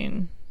 I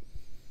mean,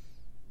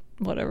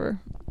 whatever.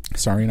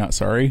 Sorry, not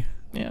sorry.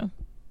 Yeah.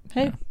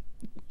 Hey, Yeah.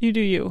 You do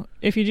you.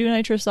 If you do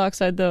nitrous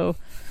oxide, though,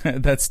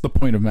 That's the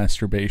point of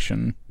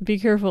masturbation. be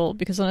careful,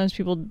 because sometimes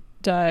people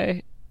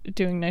die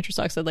doing nitrous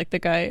oxide. Like the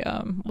guy,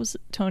 what was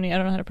it, Tony? I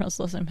don't know how to pronounce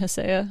the last name.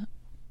 Hesea,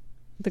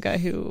 the guy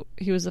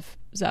he was a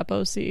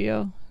Zappos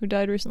CEO who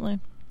died recently.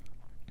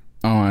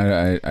 Oh,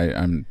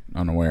 I'm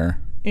unaware.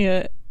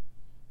 Yeah,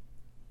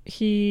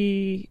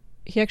 he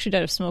actually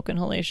died of smoke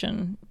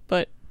inhalation,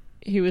 but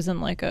he was in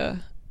like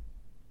a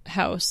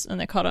house and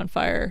they caught on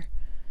fire,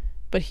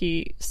 but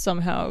he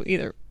somehow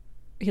either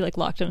he like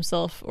locked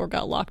himself or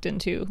got locked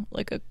into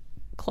like a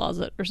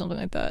closet or something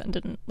like that and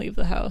didn't leave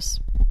the house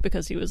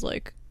because he was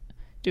like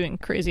doing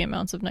crazy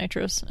amounts of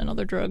nitrous and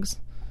other drugs.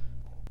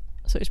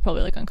 So he's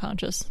probably like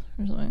unconscious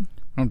or something.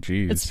 Oh,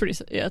 geez.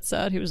 It's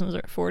sad. He was in his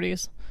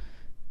 40s,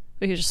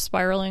 but he's just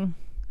spiraling.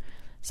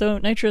 So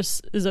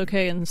nitrous is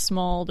okay in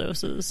small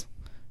doses,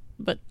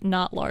 but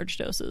not large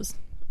doses.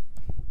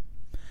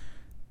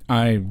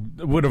 I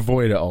would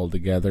avoid it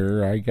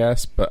altogether, I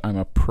guess, but I'm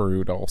a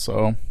prude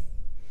also.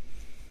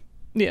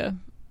 Yeah.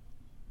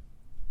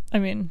 I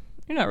mean,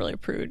 you're not really a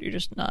prude. You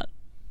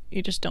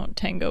just don't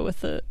tango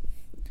with the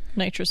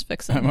nitrous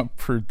vixen. I'm a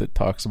prude that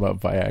talks about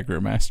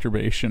Viagra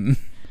masturbation.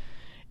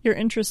 Your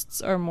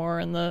interests are more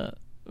in the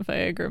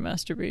Viagra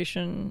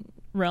masturbation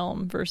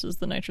realm versus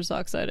the nitrous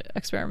oxide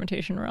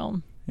experimentation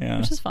realm. Yeah.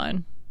 Which is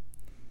fine.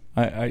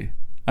 I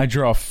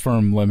draw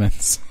firm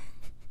limits.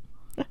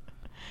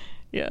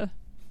 Yeah.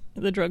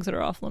 The drugs that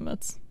are off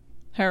limits.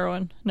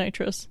 Heroin,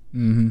 nitrous.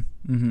 Mm-hmm.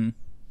 Mm-hmm.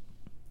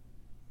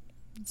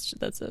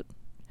 That's it.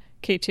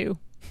 K2.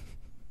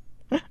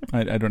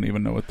 I don't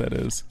even know what that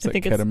is. Is that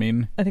think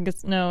ketamine? I think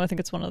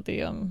it's one of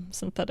the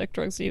synthetic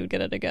drugs that you would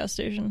get at a gas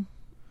station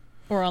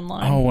or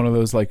online. Oh, one of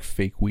those like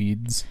fake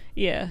weeds.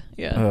 Yeah.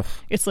 Ugh.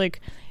 It's like,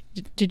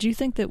 did you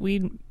think that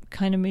weed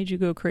kind of made you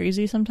go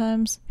crazy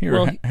sometimes? Here,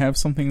 Well, have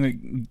something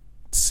that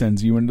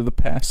sends you into the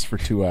past for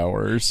 2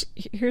 hours.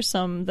 here's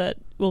some that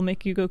will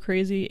make you go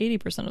crazy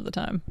 80% of the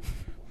time.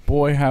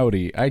 Boy,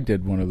 howdy! I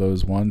did one of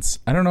those once.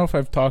 I don't know if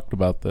I've talked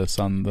about this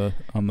on the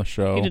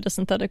show. You did a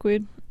synthetic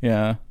weed?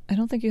 Yeah. I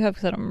don't think you have,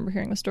 because I don't remember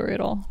hearing the story at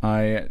all.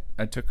 I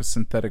took a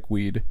synthetic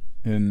weed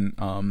and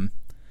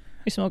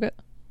You smoke it?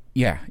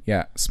 yeah,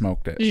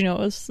 smoked it. Did you know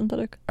it was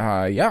synthetic?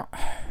 Yeah,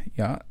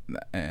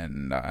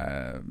 and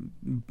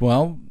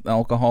well,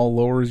 alcohol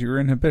lowers your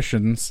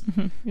inhibitions.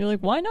 You're like,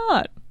 why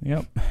not?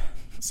 Yep.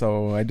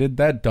 So I did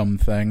that dumb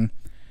thing,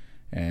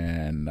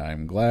 and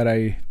I'm glad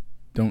I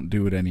don't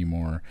do it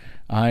anymore.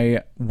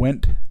 I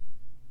kind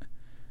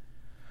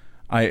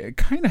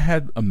of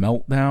had a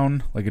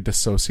meltdown, like a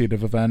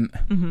dissociative event.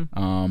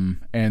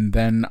 And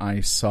then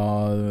I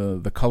saw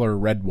the color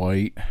red,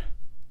 white.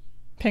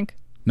 Pink?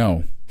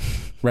 No,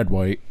 red,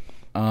 white.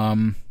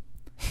 It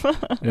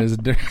was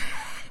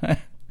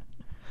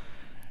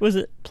Was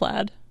it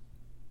plaid?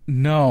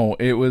 No,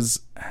 it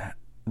was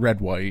red,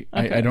 white.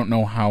 Okay. I don't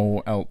know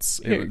how else.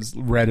 It was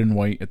red and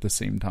white at the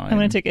same time. I'm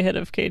going to take a hit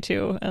of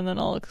K2, and then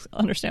I'll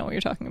understand what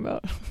you're talking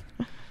about.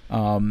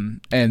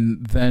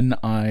 And then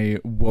I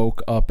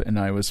woke up and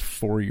I was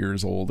 4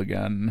 years old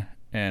again,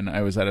 and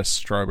I was at a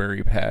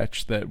strawberry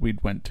patch that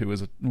we'd went to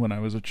when I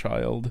was a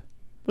child.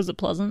 Was it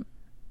pleasant?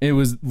 It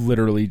was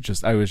literally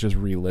I was just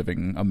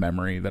reliving a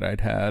memory that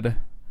I'd had.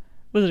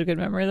 Was it a good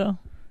memory, though?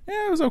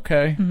 Yeah, it was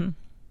okay.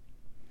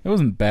 It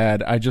wasn't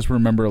bad. I just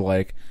remember,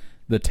 like,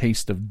 the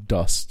taste of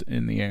dust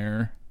in the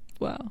air.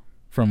 Wow.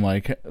 From,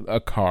 like, a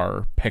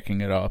car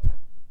picking it up.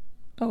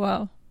 Oh,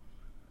 wow.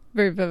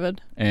 Very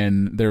vivid.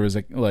 And there was,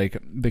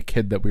 the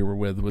kid that we were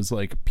with was,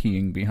 like,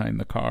 peeing behind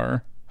the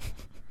car.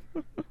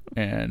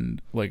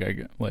 And,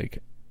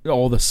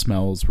 all the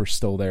smells were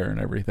still there and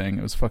everything.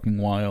 It was fucking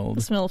wild.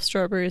 The smell of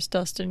strawberries,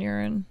 dust, and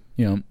urine.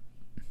 Yeah.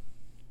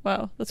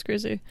 Wow, that's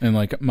crazy. And,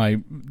 like,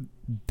 my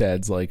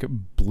dad's, like,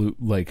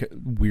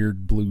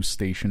 weird blue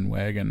station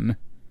wagon.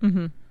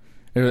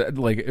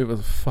 It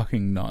was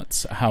fucking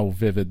nuts how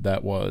vivid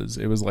that was.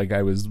 It was like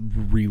I was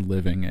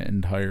reliving it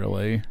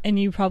entirely. And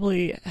you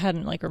probably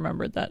hadn't, like,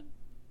 remembered that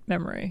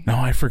memory. No,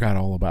 I forgot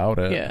all about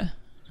it. Yeah.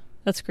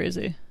 That's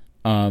crazy.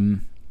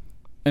 And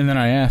then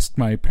I asked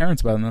my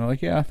parents about it, and they're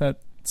like, yeah, that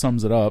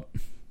sums it up.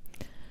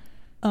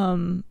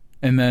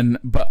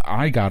 But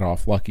I got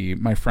off lucky.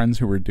 My friends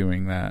who were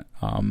doing that,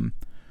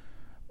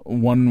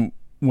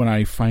 when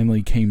I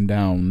finally came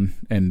down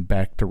and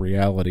back to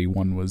reality,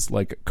 one was,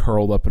 like,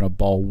 curled up in a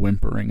ball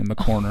whimpering in the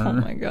corner. Oh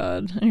my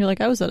god. And you're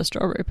like, I was at a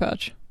strawberry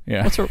patch.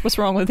 Yeah. What's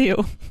wrong with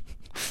you?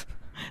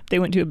 They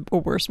went to a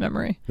worse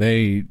memory.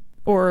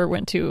 Or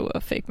went to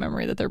a fake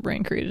memory that their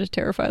brain created to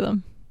terrify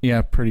them.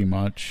 Yeah, pretty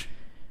much.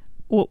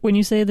 When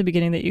you say at the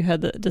beginning that you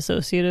had the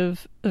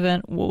dissociative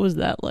event, what was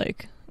that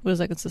like? What does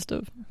that consist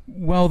of?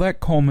 Well,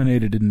 that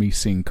culminated in me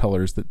seeing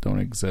colors that don't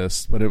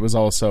exist, but it was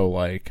also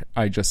like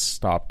I just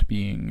stopped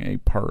being a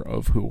part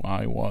of who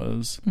I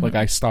was. Like,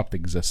 I stopped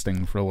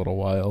existing for a little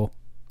while.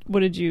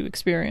 What did you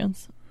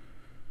experience?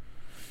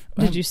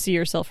 Did you see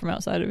yourself from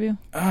outside of you?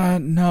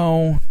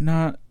 No,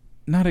 not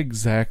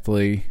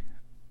exactly.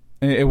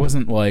 It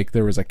wasn't like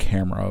there was a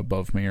camera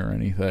above me or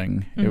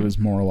anything. It was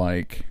more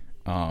like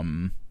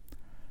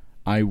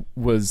I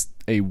was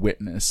a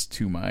witness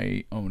to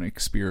my own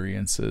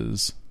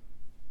experiences.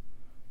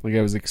 Like,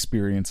 I was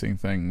experiencing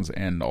things,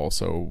 and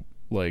also,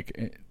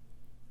 it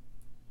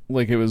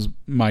was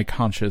my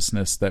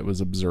consciousness that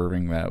was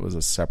observing that was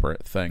a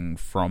separate thing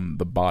from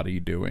the body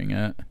doing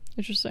it.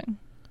 Interesting.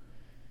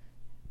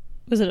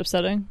 Was it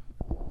upsetting?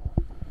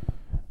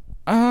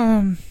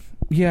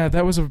 Yeah,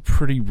 that was a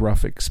pretty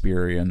rough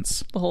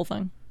experience. The whole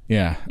thing?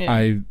 Yeah.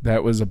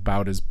 That was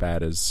about as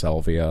bad as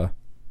salvia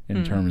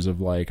in terms of,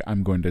 like,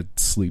 I'm going to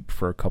sleep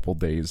for a couple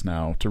days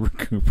now to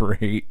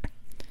recuperate.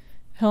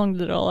 How long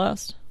did it all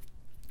last?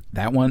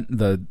 That one,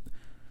 the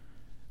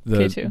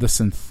K2.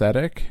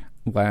 synthetic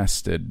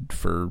lasted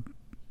for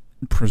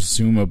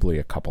presumably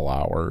a couple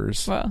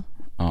hours. Wow.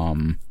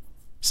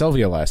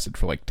 Salvia lasted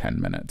for like 10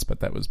 minutes,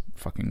 but that was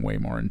fucking way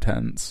more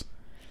intense.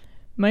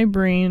 My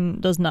brain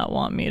does not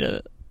want me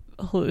to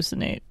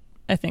hallucinate.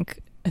 I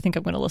think I'm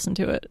going to listen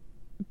to it,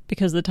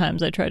 because the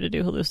times I tried to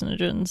do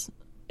hallucinogens,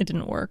 it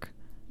didn't work,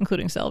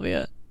 including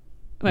salvia.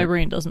 My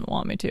brain doesn't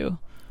want me to.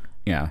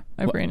 Yeah.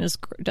 My brain is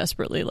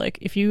desperately like,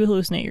 if you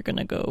hallucinate, you're going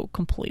to go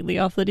completely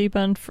off the deep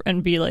end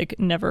and be like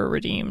never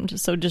redeemed.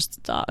 So just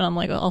stop. And I'm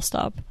like, I'll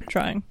stop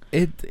trying.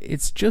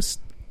 It's just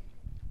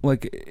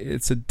like,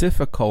 it's a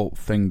difficult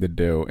thing to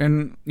do.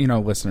 And,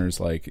 listeners,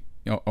 like,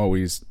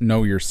 always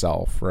know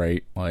yourself,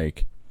 right?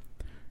 Like,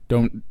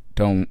 don't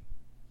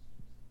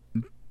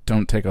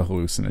take a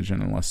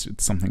hallucinogen unless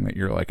it's something that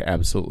you're like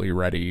absolutely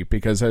ready,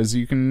 because as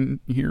you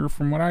can hear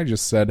from what I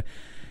just said,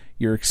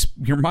 your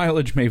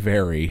mileage may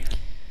vary.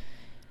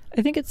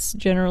 I think it's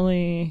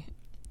generally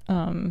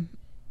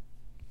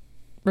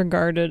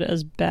regarded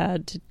as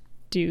bad to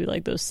do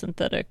like those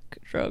synthetic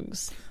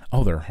drugs.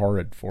 Oh, they're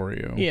horrid for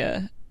you.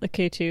 Yeah, the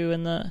K2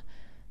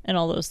 and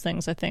all those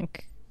things. I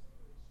think,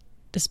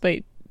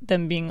 despite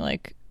them being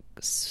like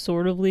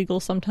sort of legal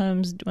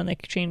sometimes, when they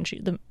change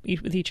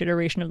with each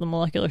iteration of the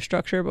molecular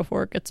structure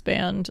before it gets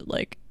banned,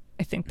 like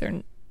I think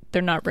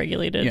they're not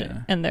regulated,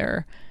 Yeah. and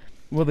they're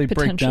they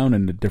break down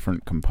into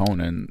different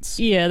components.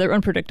 Yeah, they're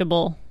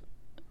unpredictable.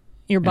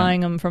 You're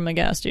buying them from a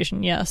gas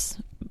station,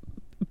 yes,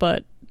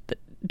 but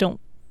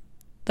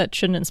that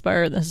shouldn't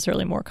inspire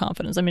necessarily more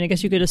confidence. I mean, I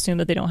guess you could assume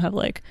that they don't have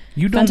like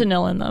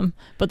fentanyl in them,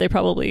 but they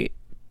probably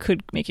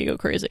could make you go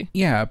crazy.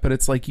 Yeah, but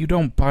it's like you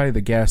don't buy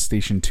the gas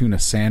station tuna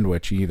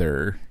sandwich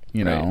either,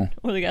 you know.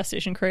 Or the gas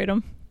station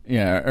kratom.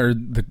 Yeah, or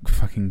the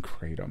fucking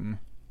kratom.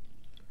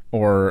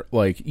 Or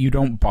like you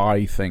don't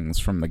buy things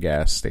from the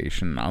gas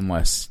station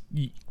unless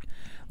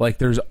like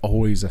there's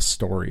always a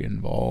story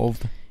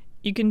involved.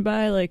 You can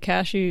buy like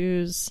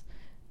cashews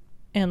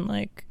and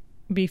like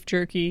beef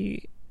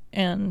jerky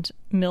and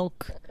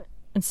milk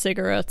and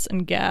cigarettes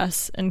and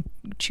gas and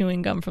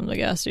chewing gum from the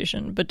gas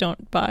station, but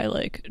don't buy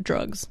like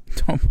drugs.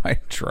 Don't buy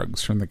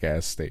drugs from the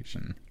gas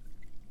station.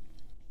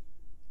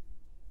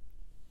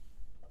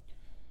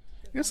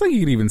 I guess like you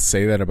could even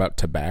say that about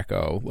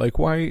tobacco. Like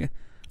why,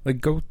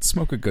 like go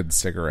smoke a good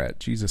cigarette.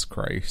 Jesus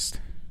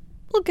Christ.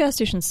 Well, gas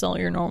stations sell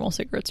your normal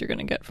cigarettes you're going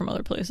to get from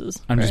other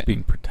places. I'm just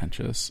being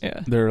pretentious.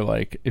 Yeah. They're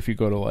like, if you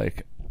go to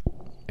like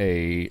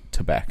a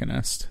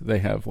tobacconist, they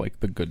have like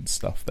the good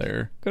stuff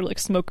there. Go to like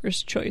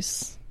Smoker's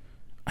Choice.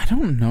 I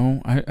don't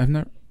know. I've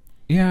never.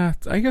 Yeah,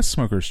 I guess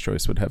Smoker's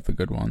Choice would have the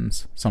good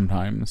ones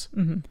sometimes.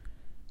 Mm-hmm.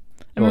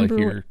 I Well, remember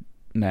like your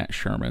Nat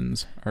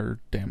Shermans are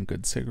damn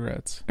good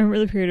cigarettes. I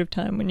remember the period of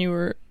time when you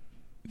were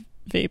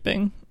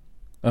vaping.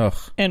 Ugh.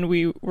 And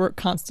we were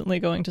constantly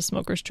going to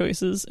Smoker's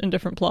Choices in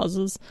different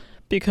plazas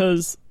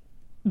because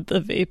the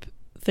vape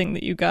thing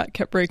that you got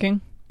kept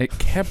breaking.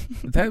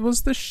 That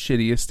was the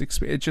shittiest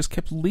experience. It just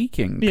kept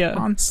leaking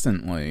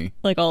constantly.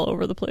 Like all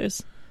over the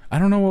place. I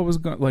don't know what was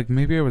going, like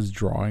maybe I was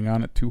drawing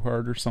on it too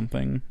hard or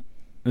something,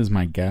 is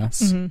my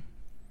guess. Mm-hmm.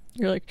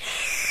 You're like,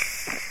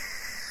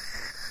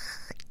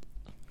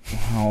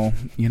 well,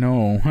 you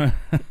know.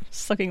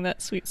 sucking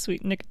that sweet,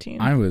 sweet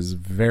nicotine. I was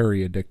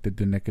very addicted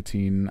to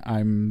nicotine.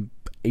 I'm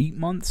 8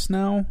 months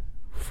now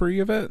free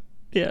of it.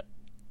 Yeah.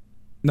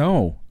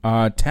 No,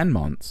 10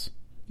 months.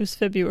 It was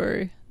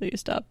February that you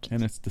stopped.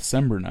 And it's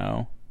December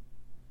now.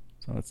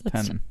 So that's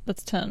 10.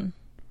 That's 10.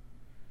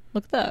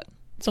 Look at that.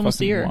 It's almost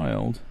fucking a year.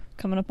 Wild.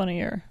 Coming up on a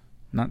year.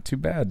 Not too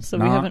bad. So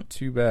Not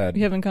too bad.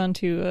 We haven't gone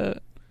to a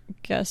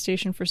gas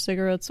station for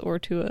cigarettes or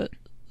to a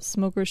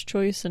Smoker's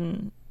Choice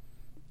in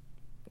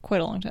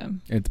quite a long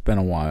time. It's been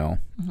a while.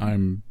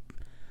 Mm-hmm.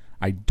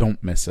 I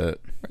don't miss it.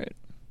 Right.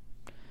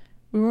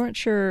 We weren't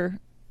sure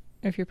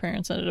if your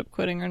parents ended up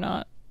quitting or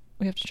not.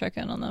 We have to check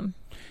in on them.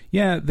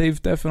 Yeah,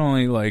 they've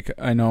definitely, like,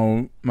 I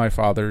know my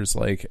father's,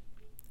 like,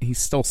 he's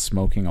still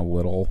smoking a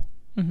little.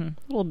 Mm-hmm. A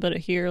little bit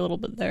here, a little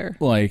bit there.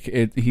 Like,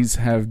 he's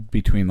have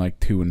between, like,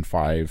 2 and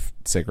 5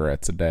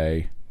 cigarettes a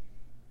day.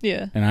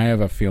 Yeah. And I have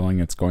a feeling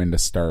it's going to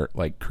start,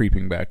 like,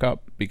 creeping back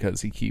up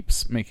because he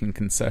keeps making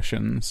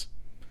concessions.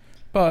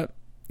 But,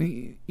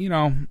 you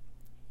know,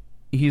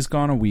 he's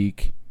gone a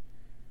week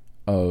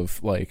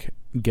of, like,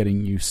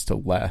 getting used to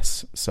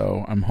less,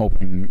 so I'm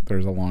hoping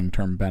there's a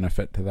long-term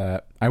benefit to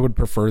that. I would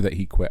prefer that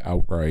he quit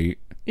outright.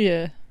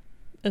 Yeah,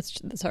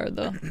 that's hard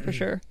though, for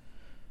sure.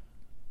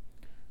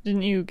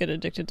 Didn't you get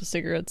addicted to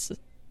cigarettes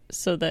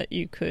so that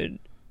you could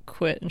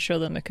quit and show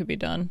them it could be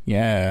done?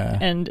 Yeah.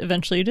 And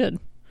eventually you did.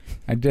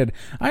 I did.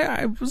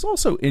 I was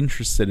also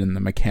interested in the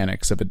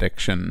mechanics of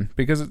addiction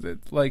because,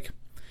 like,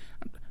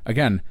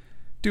 again,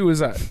 do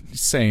as I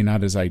say,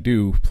 not as I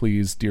do,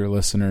 please, dear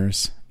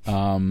listeners.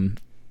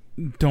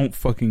 Don't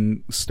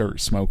fucking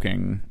start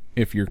smoking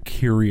if you're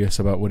curious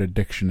about what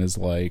addiction is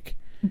like.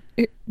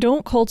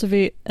 Don't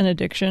cultivate an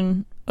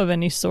addiction of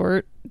any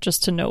sort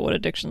just to know what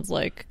addiction's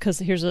like, because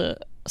here's a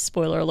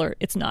spoiler alert,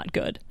 it's not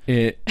good.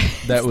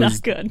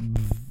 Not good.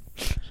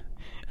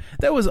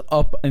 That was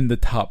up in the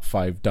top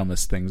 5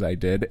 dumbest things I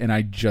did, and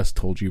I just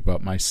told you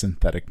about my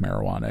synthetic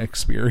marijuana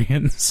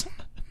experience.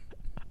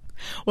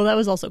 Well, that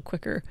was also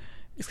quicker.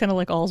 It's kind of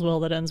like all's well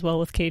that ends well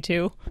with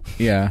K2.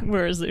 Yeah.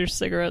 Whereas your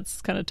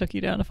cigarettes kind of took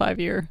you down a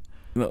 5-year.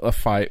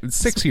 A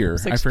 6 year.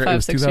 I forget. It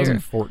was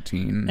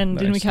 2014. And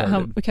didn't we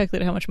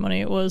calculate how much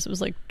money it was? It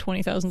was like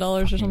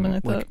 $20,000 or something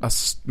like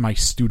that. My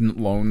student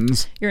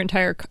loans. You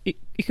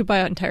could buy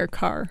an entire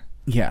car.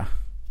 Yeah.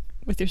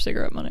 With your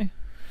cigarette money.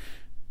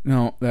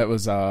 No, that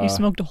was you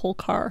smoked a whole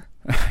car.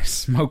 I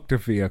smoked a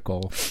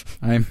vehicle.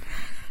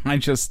 I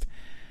just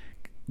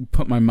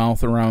put my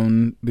mouth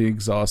around the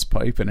exhaust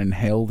pipe and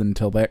inhaled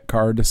until that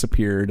car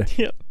disappeared.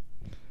 Yep.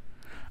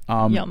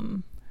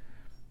 Yum.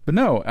 But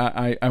no,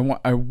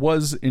 I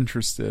was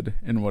interested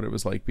in what it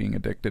was like being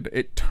addicted.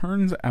 It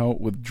turns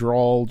out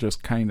withdrawal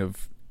just kind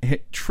of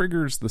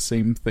triggers the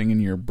same thing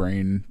in your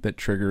brain that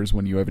triggers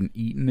when you haven't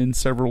eaten in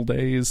several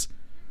days.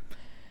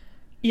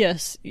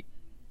 Yes.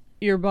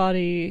 your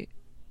body,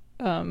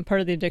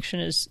 part of the addiction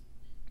is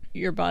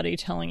your body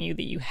telling you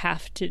that you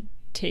have to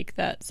take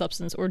that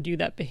substance or do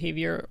that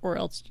behavior or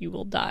else you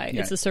will die.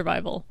 Yeah. It's a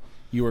survival.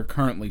 You are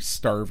currently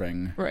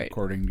starving, right,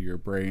 according to your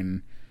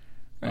brain.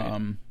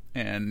 Right.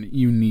 And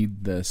you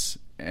need this,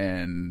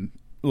 and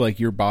like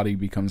your body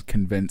becomes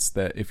convinced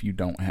that if you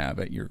don't have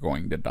it, you're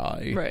going to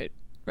die. Right.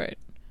 I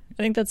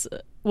think that's,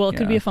 well, it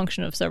could be a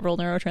function of several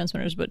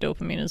neurotransmitters, but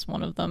dopamine is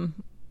one of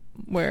them,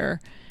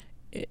 where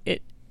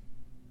it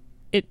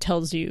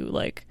tells you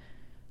like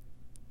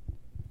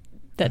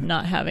that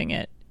not having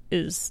it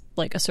is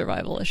like a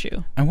survival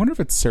issue. I wonder if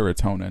it's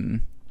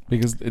serotonin,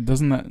 because it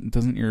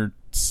doesn't your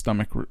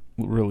stomach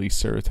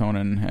release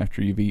serotonin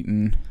after you've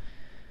eaten?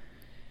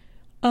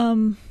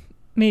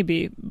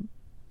 Maybe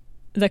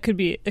that could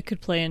be, it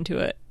could play into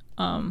it.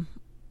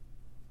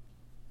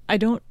 I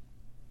don't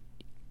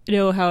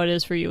know how it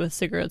is for you with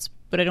cigarettes,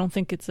 but I don't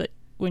think it's that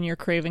when you're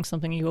craving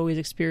something you always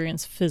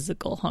experience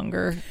physical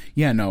hunger.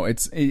 Yeah, no,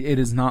 it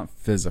is not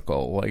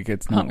physical. Like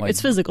it's not hunger. Like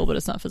it's physical, but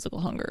it's not physical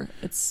hunger.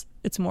 It's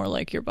more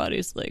like your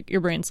body's like,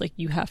 your brain's like,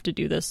 you have to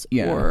do this,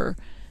 or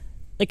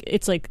like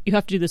it's like you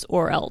have to do this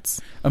or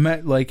else.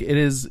 Like it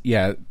is,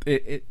 yeah.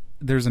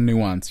 There's a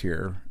nuance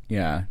here.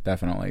 Yeah,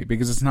 definitely.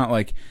 Because it's not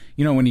like,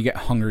 you know, when you get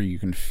hungry, you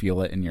can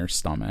feel it in your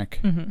stomach.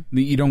 Mm-hmm.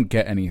 You don't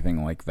get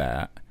anything like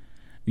that.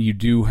 You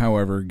do,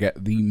 however,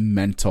 get the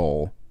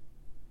mental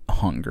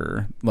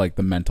hunger, like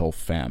the mental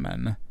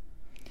famine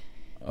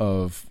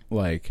of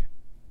like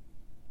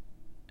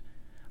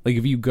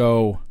if you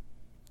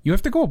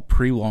have to go a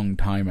pretty long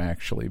time,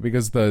 actually,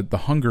 because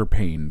the hunger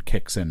pain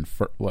kicks in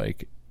for,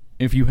 like,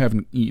 if you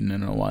haven't eaten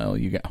in a while,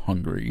 you get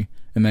hungry,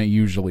 and that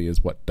usually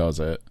is what does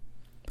it.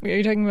 Are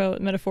you talking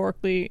about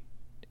metaphorically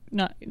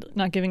not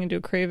giving into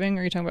a craving,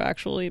 or are you talking about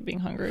actually being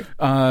hungry?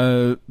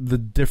 I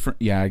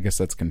guess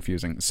that's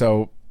confusing.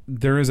 So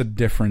there is a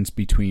difference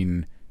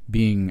between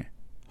being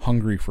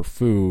hungry for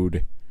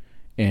food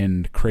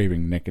and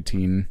craving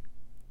nicotine.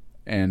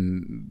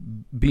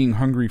 And being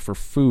hungry for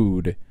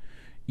food,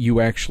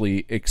 you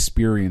actually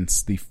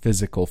experience the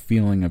physical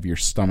feeling of your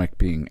stomach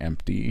being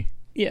empty.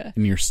 Yeah.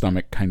 And your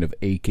stomach kind of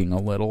aching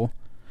a little.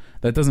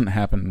 That doesn't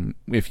happen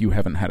if you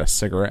haven't had a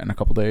cigarette in a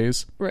couple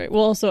days. Right.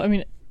 Well, also, I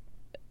mean,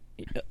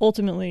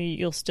 ultimately,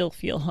 you'll still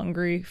feel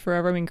hungry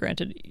forever. I mean,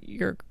 granted,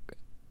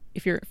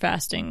 if you're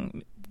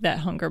fasting, that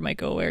hunger might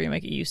go away, or you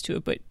might get used to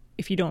it. But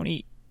if you don't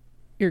eat,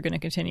 you're going to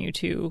continue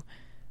to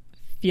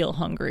feel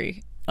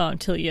hungry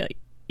until you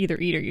either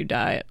eat or you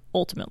die,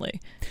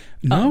 ultimately.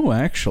 No,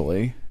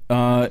 actually.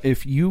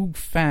 If you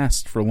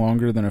fast for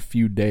longer than a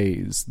few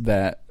days,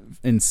 that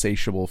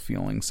insatiable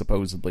feeling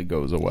supposedly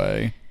goes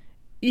away.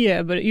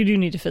 Yeah, but you do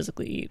need to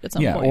physically eat at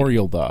some point. Yeah, or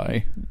you'll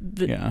die.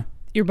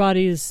 Your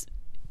body's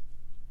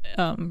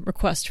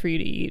request for you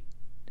to eat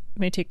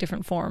may take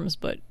different forms,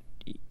 but,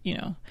 you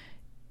know,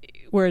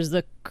 whereas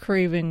the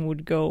craving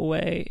would go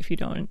away if you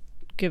don't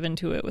give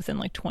into it within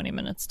like 20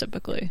 minutes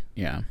typically.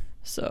 Yeah.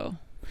 So.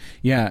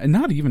 Yeah, and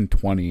not even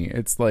 20.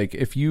 It's like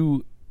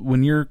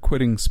when you're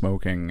quitting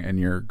smoking and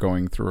you're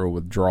going through a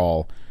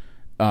withdrawal,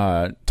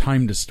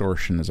 time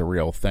distortion is a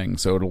real thing.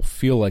 So it'll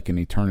feel like an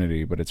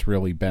eternity, but it's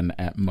really been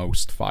at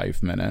most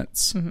 5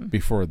 minutes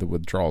before the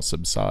withdrawal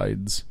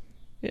subsides.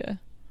 Yeah.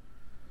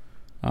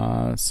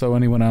 So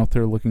anyone out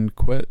there looking to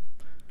quit,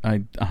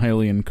 I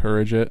highly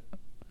encourage it.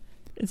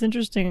 It's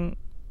interesting.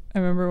 I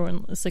remember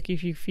when it's like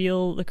if you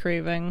feel the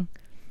craving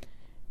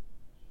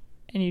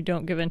and you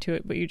don't give into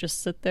it, but you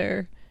just sit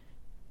there.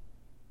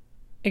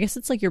 I guess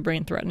it's like your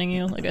brain threatening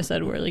you, like I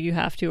said, where like you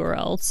have to or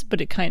else, but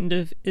it kind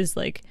of is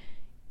like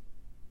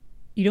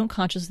you don't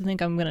consciously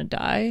think I'm gonna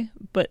die,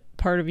 but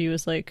part of you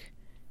is like,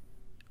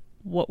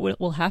 what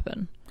will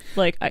happen?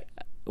 Like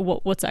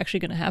what's actually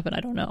gonna happen? I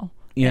don't know.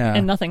 Yeah.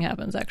 And nothing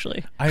happens,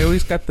 actually. I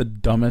always got the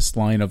dumbest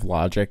line of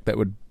logic that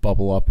would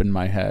bubble up in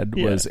my head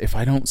was, if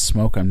I don't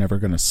smoke, I'm never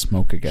going to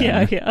smoke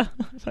again. Yeah.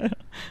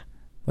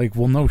 Like,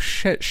 well, no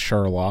shit,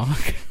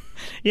 Sherlock.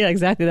 Yeah,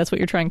 exactly. That's what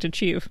you're trying to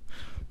achieve.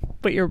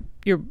 But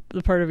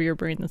the part of your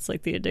brain that's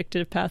like the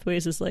addictive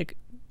pathways is like...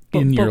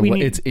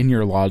 It's in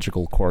your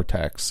logical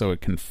cortex, so it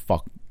can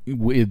fuck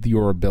with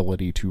your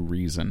ability to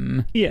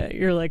reason. Yeah,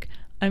 you're like...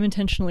 I'm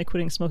intentionally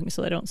quitting smoking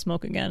so I don't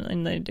smoke again.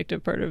 And the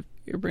addictive part of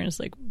your brain is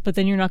like, but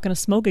then you're not going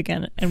to smoke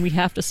again, and we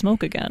have to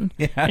smoke again.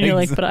 Yeah, and you're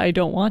like, but I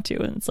don't want to.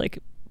 And it's like,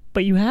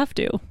 but you have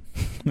to.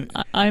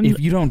 If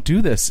you don't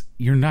do this,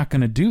 you're not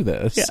going to do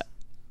this. Yeah.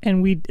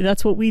 And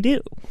that's what we do.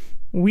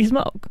 We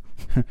smoke.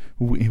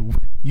 You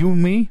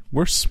and me,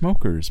 we're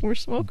smokers. We're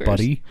smokers.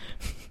 Buddy.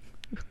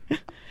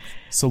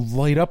 So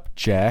light up,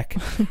 Jack.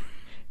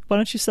 Why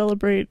don't you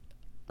celebrate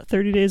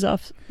 30 days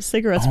off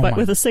cigarettes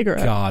with a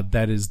cigarette? God,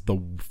 that is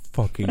the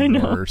fucking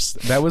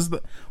worst. That was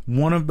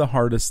one of the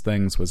hardest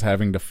things, was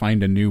having to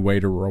find a new way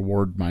to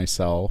reward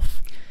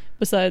myself.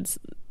 Besides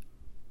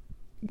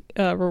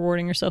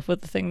rewarding yourself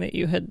with the thing that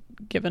you had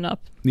given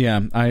up.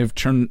 Yeah, I have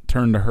turned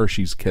to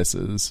Hershey's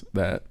Kisses.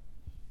 That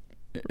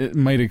it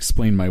might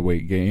explain my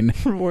weight gain.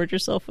 Reward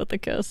yourself with a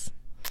kiss.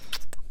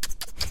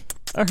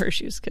 A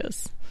Hershey's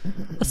Kiss.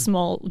 a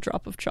small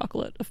drop of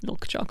chocolate, of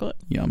milk chocolate.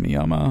 Yum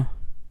yumma.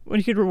 When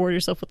you could reward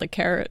yourself with a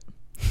carrot.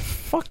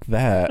 Fuck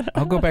that.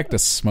 I'll go back to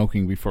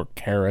smoking before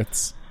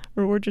carrots.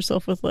 Reward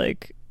yourself with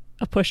like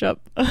a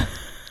push-up.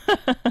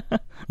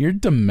 You're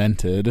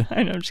demented.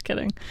 I know, I'm just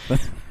kidding.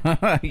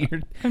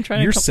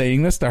 You're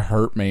saying this to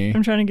hurt me.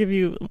 I'm trying to give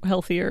you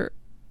healthier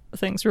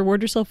things.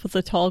 Reward yourself with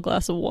a tall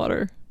glass of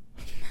water.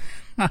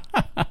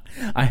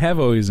 I have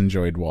always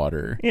enjoyed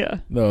water. Yeah.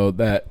 Though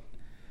that,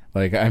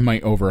 like, I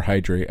might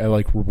overhydrate. I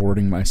like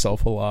rewarding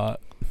myself a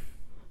lot.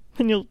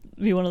 And you'll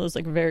be one of those,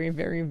 like, very,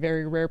 very,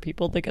 very rare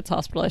people that gets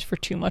hospitalized for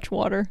too much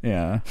water.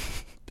 Yeah.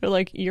 They're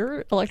like,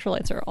 your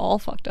electrolytes are all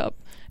fucked up.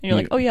 And you're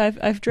like, oh yeah,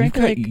 I've drank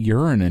You've got like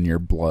urine in your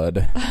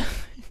blood.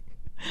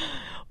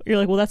 You're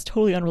like, well, that's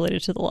totally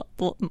unrelated to the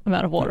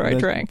amount of water I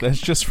drank. That's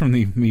just from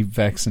me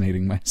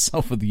vaccinating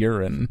myself with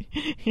urine.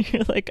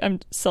 You're like, I'm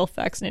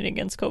self-vaccinating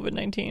against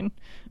COVID-19.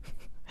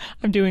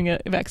 I'm doing a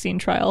vaccine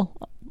trial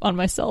on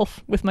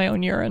myself with my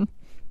own urine.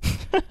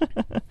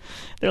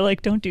 They're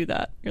like, don't do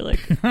that. You're like,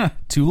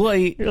 too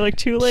late. You're like,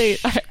 too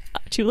late.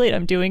 Too late.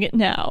 I'm doing it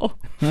now.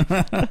 You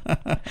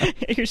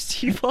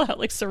pull out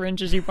like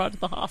syringes you brought to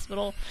the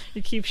hospital.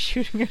 You keep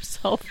shooting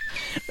yourself.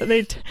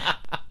 They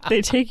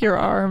take your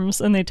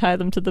arms and they tie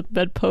them to the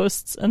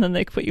bedposts and then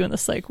they put you in the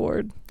psych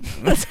ward.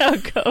 That's how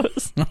it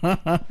goes.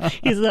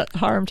 He's that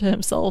harm to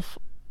himself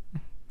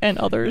and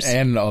others.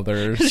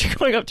 Because you're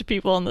going up to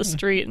people on the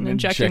street and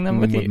injecting them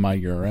with my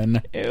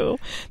urine. Ew.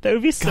 That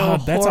would be so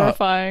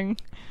horrifying.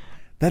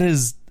 That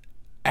is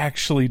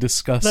actually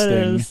disgusting. That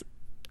is.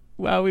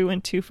 Wow, we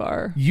went too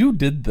far. You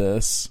did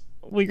this.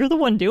 Well, you're the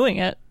one doing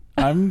it.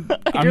 I'm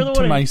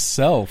to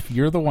myself.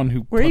 You're the one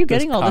who. Where are you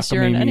getting all this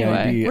urine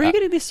anyway? Where are you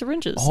getting these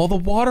syringes? All the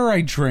water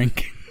I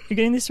drink. You're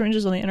getting these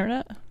syringes on the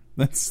internet?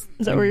 Is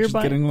that where you're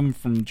just getting them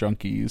from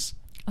junkies?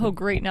 Oh,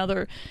 great! Now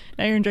you're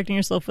injecting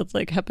yourself with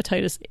like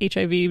hepatitis,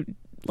 HIV,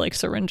 like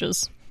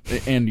syringes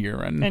and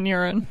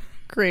urine.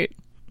 Great.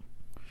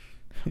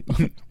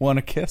 Want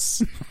a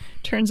kiss?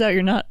 Turns out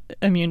you're not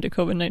immune to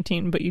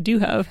COVID-19, but you do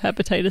have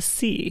hepatitis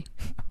C.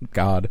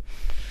 God.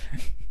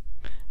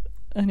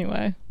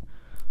 Anyway.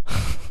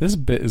 This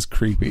bit is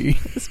creepy.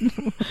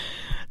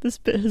 This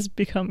bit has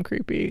become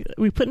creepy.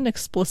 We put an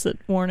explicit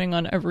warning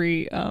on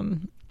every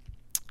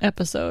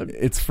episode.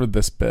 It's for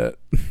this bit.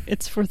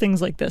 It's for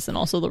things like this and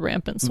also the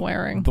rampant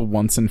swearing. The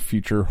once and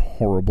future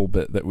horrible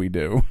bit that we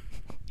do.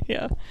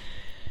 Yeah.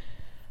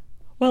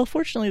 Well,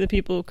 fortunately, the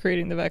people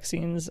creating the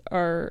vaccines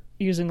are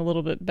using a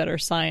little bit better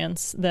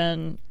science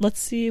than, let's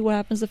see what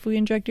happens if we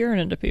inject urine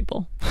into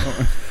people.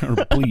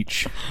 Or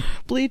bleach.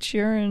 Bleach,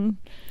 urine.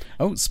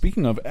 Oh,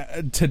 speaking of,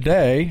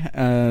 today,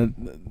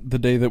 the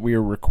day that we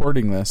are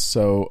recording this,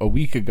 so a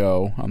week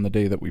ago, on the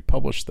day that we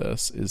published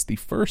this, is the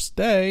first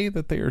day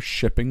that they are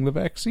shipping the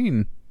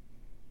vaccine.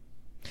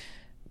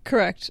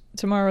 Correct.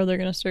 Tomorrow they're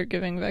going to start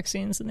giving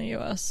vaccines in the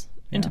U.S.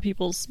 into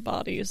people's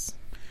bodies.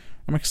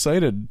 I'm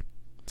excited.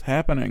 It's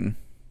happening.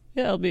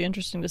 Yeah, it'll be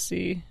interesting to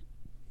see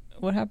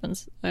what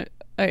happens. I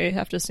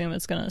have to assume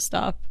it's going to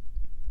stop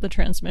the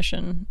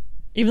transmission.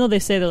 Even though they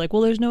say, they're like,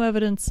 well, there's no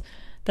evidence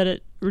that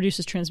it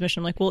reduces transmission.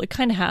 I'm like, well, it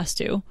kind of has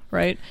to,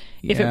 right?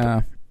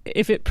 Yeah.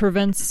 If it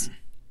prevents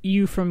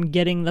you from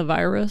getting the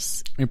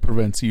virus. It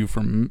prevents you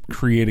from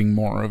creating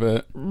more of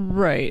it.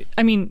 Right.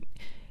 I mean,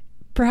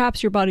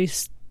 perhaps your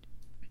body's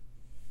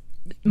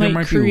there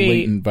might be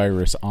latent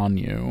virus on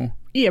you.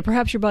 Yeah,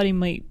 perhaps your body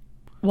might,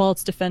 while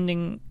it's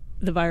defending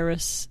the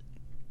virus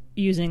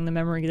using the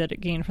memory that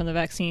it gained from the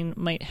vaccine,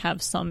 might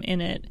have some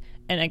in it,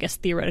 and I guess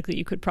theoretically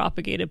you could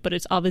propagate it, but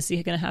it's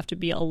obviously going to have to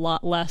be a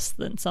lot less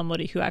than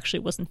somebody who actually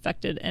was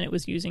infected and it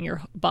was using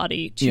your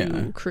body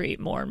to create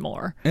more and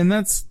more. And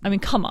that's, I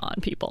mean, come on,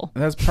 people.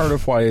 That's part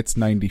of why it's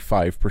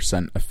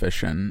 95%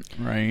 efficient,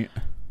 right?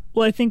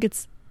 Well, I think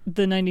it's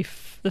the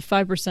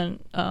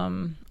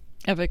 5%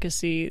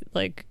 efficacy,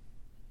 like,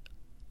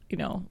 you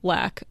know,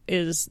 lack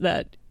is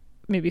that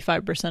maybe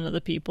 5% of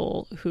the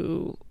people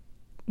who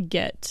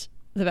get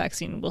the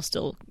vaccine will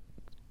still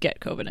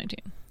get COVID-19.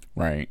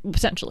 Right.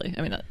 Potentially.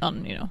 I mean,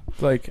 you know.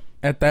 Like,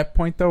 at that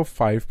point, though,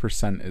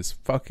 5% is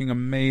fucking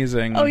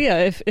amazing. Oh, yeah.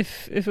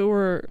 If it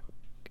were...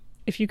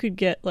 If you could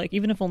get, like,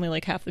 even if only,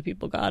 like, half the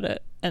people got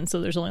it, and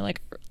so there's only,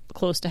 like,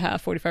 close to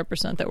half,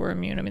 45% that were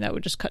immune, I mean, that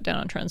would just cut down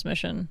on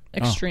transmission.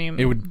 Extreme.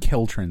 It would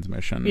kill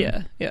transmission.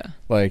 Yeah, yeah.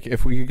 Like,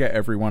 if we could get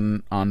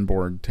everyone on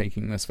board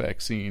taking this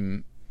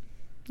vaccine...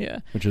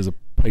 Yeah. Which is a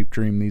pipe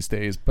dream these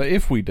days. But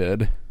if we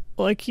did...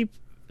 Well, I keep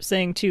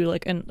saying, too,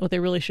 like, and what they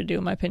really should do,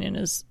 in my opinion,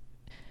 is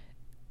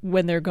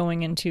when they're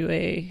going into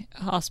a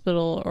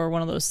hospital or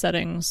one of those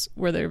settings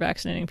where they're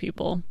vaccinating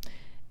people,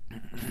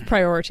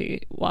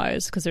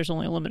 priority-wise, because there's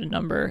only a limited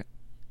number,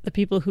 the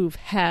people who've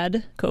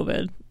had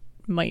COVID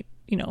might,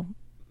 you know,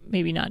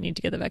 maybe not need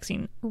to get the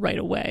vaccine right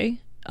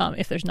away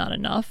if there's not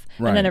enough.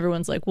 Right. And then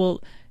everyone's like,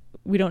 well...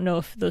 we don't know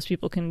if those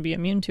people can be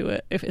immune to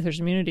it, if there's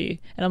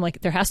immunity. And I'm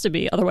like, there has to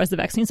be, otherwise the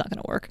vaccine's not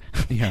going to work.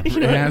 Yeah,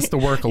 it has to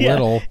work a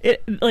little.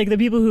 Like, the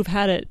people who've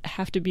had it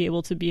have to be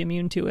able to be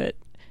immune to it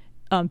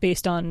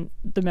based on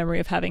the memory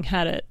of having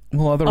had it.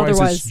 Well, otherwise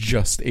it's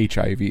just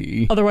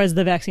HIV. Otherwise,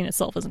 the vaccine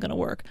itself isn't going to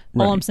work.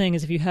 Right. All I'm saying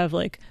is if you have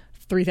like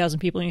 3,000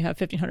 people and you have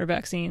 1,500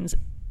 vaccines,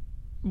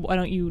 why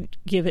don't you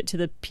give it to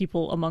the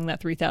people among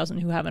that 3,000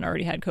 who haven't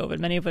already had COVID?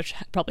 Many of which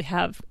probably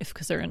have,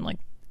 because they're in like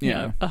you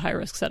know, a high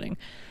risk setting.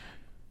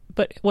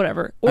 But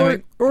whatever.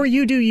 Or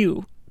you do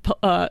you.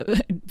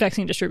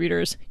 Vaccine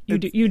distributors, you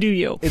do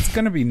you. It's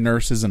going to be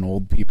nurses and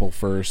old people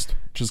first,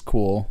 which is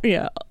cool.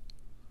 Yeah.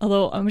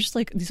 Although I'm just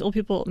like, these old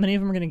people, many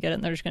of them are going to get it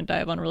and they're just going to die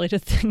of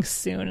unrelated things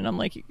soon. And I'm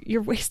like,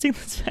 you're wasting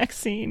this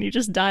vaccine. You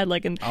just died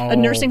like in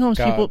nursing homes.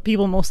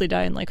 People mostly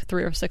die in like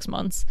 3 or 6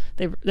 months.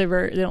 They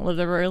don't live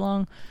there very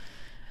long.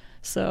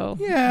 So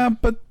yeah,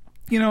 but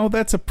you know,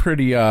 that's a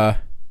pretty you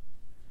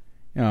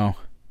know,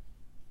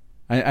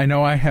 I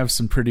know I have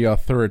some pretty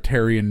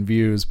authoritarian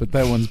views, but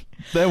that one's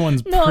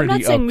no, I'm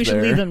not saying we there.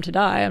 should leave them to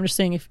die. I'm just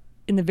saying if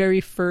in the very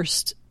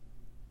first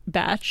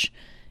batch,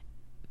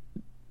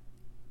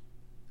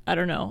 I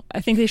don't know.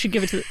 I think they should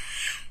give it to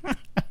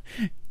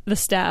the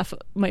staff.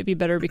 Might be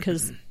better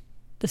because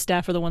the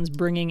staff are the ones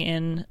bringing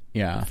in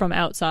from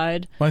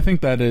outside. Well, I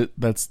think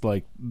that's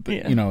like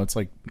you know, it's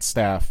like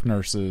staff,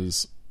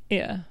 nurses.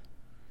 Yeah.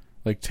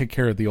 Like take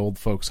care of the old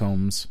folks'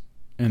 homes,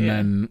 and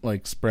then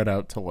like spread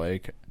out to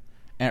like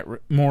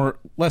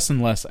less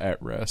and less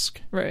at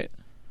risk. Right.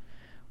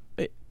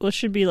 It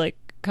should be like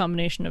a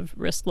combination of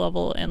risk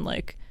level and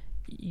like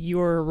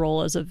your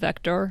role as a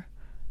vector.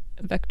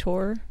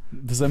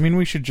 Does that mean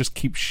we should just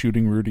keep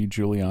shooting Rudy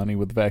Giuliani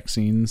with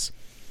vaccines?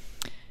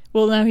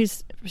 Well, now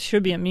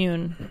should be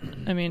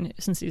immune. I mean,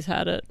 since he's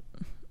had it.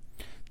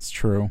 It's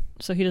true.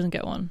 So he doesn't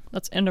get one.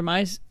 That's under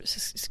my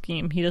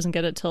scheme. He doesn't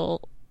get it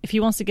till if he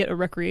wants to get a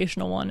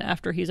recreational one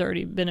after he's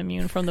already been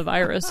immune from the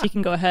virus, he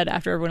can go ahead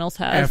after everyone else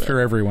has it. After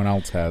everyone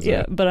else has it.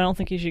 Yeah, but I don't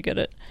think he should get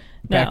it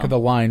now. Back of the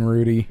line,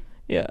 Rudy.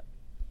 Yeah.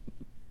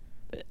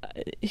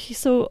 He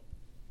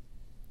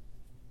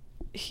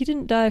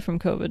didn't die from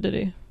COVID, did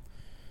he?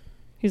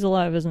 He's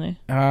alive, isn't he?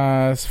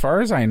 As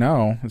far as I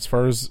know,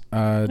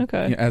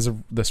 okay. As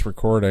of this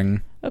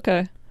recording.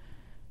 Okay.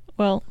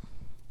 Well,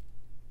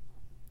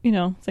 you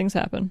know, things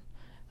happen.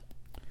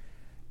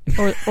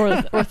 Or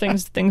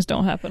things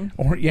don't happen.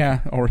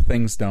 Or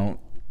things don't.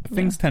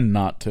 Things tend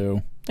not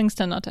to. Things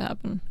tend not to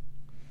happen.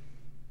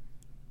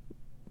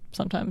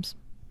 Sometimes.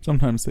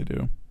 Sometimes they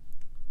do.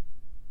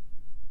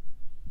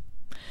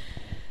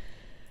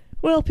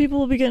 Well, people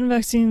will be getting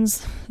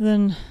vaccines,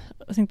 then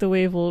I think the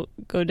wave will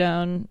go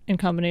down in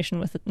combination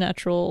with the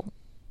natural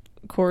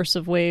course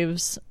of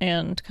waves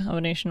and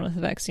combination with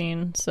the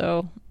vaccine.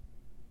 So,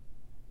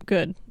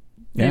 good.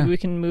 Maybe we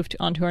can move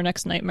on to our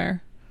next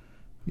nightmare.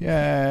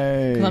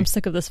 Yay. Because I'm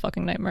sick of this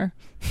fucking nightmare.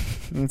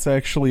 Let's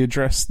actually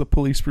address the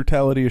police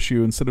brutality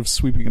issue instead of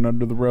sweeping it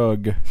under the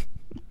rug.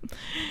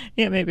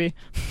 Yeah, maybe.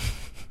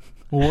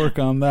 We'll work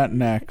on that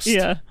next.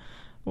 Yeah.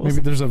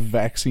 Maybe there's a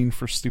vaccine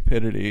for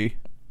stupidity.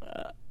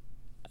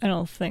 I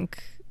don't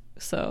think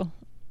so.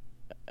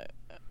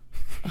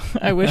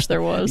 I wish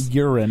there was.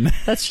 Urine.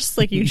 That's just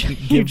like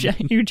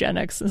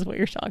eugenics is what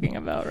you're talking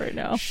about right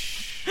now.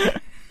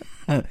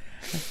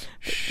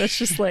 That's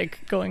just like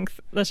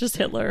that's just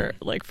Hitler,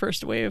 like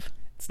first wave.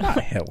 It's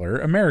not Hitler.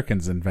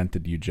 Americans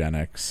invented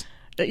eugenics.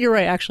 You're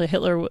right. Actually,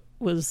 Hitler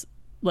was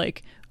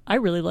like, I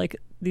really like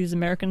these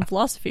American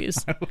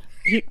philosophies.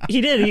 He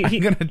did. I'm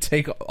going to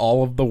take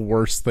all of the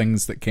worst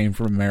things that came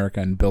from America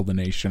and build a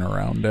nation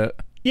around it.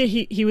 Yeah,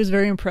 he was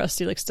very impressed.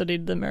 He like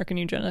studied the American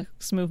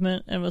eugenics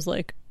movement and was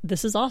like,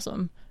 this is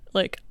awesome.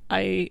 Like,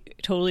 I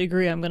totally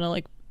agree. I'm going to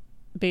like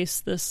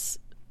base this,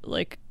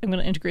 like, I'm going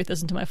to integrate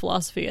this into my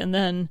philosophy. And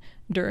then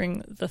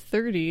during the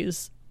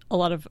 30s, a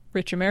lot of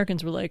rich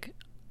Americans were like,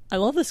 I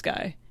love this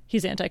guy.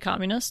 He's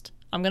anti-communist.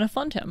 I'm going to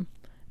fund him.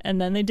 And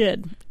then they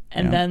did.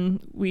 And then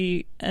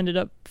we ended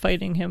up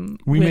fighting him.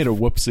 We made a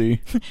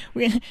whoopsie.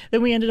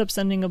 Then we ended up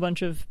sending a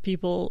bunch of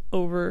people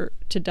over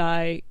to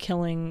die,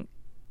 killing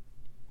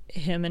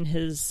him and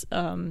his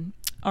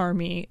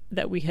army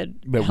that we had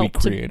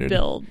helped to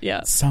build.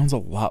 Yeah. Sounds a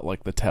lot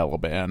like the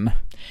Taliban.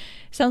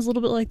 Sounds a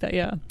little bit like that,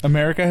 yeah.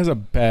 America has a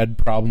bad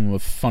problem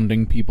with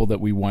funding people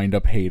that we wind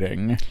up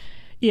hating.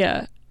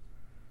 Yeah.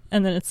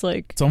 And then it's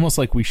like... It's almost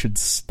like we should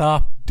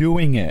stop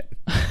doing it.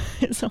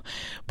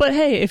 But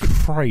hey,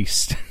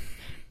 Christ.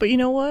 But you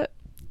know what?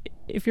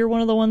 If you're one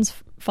of the ones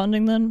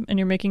funding them and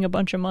you're making a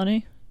bunch of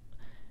money,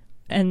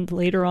 and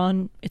later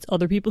on it's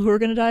other people who are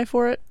going to die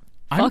for it,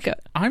 fuck it.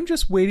 I'm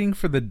just waiting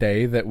for the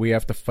day that we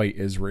have to fight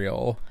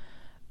Israel.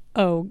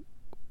 Oh,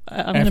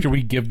 after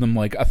we give them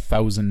like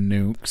 1,000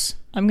 nukes.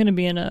 I'm going to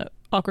be in a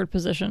awkward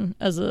position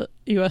as a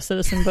U.S.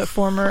 citizen, but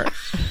former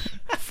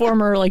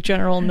like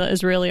general in the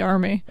Israeli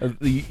army.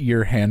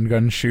 Your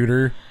handgun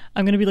shooter.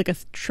 I'm going to be like a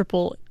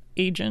triple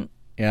agent.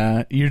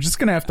 Yeah, you're just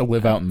going to have to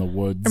live out in the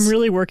woods. I'm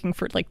really working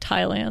for like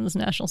Thailand's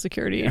national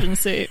security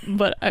agency,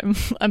 but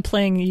I'm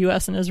playing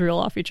U.S. and Israel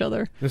off each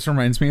other. This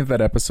reminds me of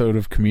that episode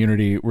of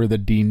Community where the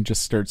dean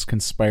just starts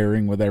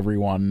conspiring with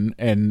everyone,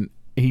 and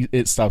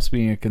it stops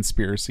being a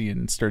conspiracy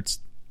and starts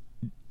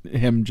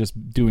him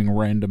just doing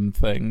random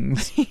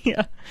things.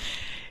 Yeah.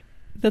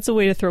 That's a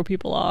way to throw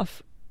people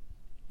off.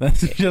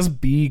 That's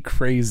just be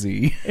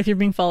crazy. If you're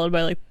being followed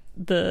by like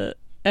the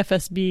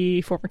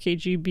FSB, former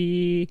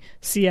KGB,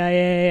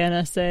 CIA,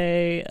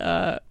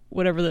 NSA,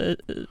 whatever the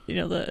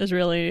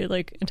Israeli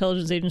like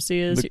intelligence agency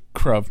is, The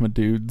Krav Maga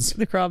dudes,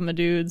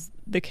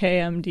 the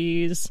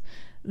KMDs,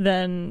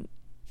 then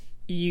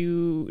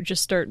you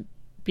just start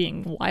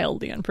being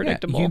wildly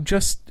unpredictable. Yeah, you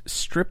just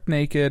strip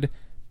naked,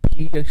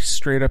 pee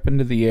straight up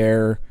into the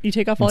air. You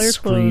take off all your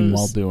scream clothes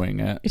while doing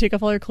it. You take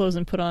off all your clothes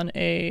and put on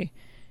a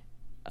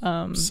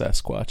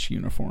Sasquatch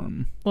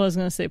uniform. Well, I was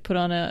gonna say put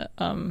on a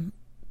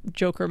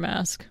Joker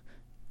mask.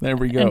 There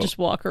we go. And just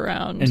walk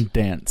around and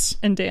dance.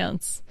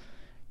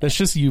 That's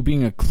just you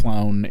being a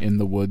clown in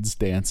the woods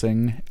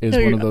dancing is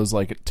one of those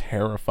like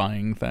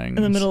terrifying things.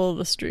 In the middle of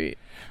the street.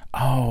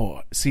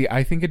 Oh, see,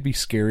 I think it'd be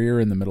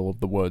scarier in the middle of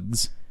the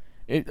woods.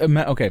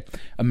 Okay,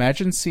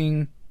 imagine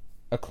seeing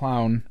a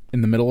clown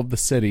in the middle of the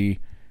city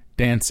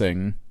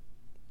dancing.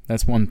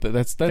 That's one.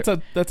 That's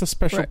a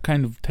special right.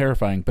 kind of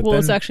terrifying. But well, then,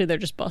 it's actually they're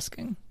just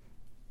busking.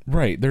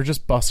 Right, they're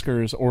just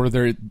buskers, or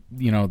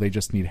they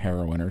just need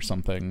heroin or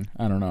something.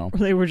 I don't know. Or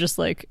they were just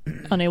like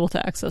unable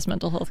to access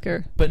mental health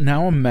care. But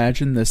now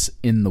imagine this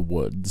in the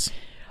woods.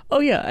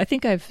 Oh yeah, I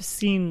think I've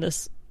seen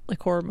this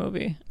like horror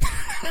movie.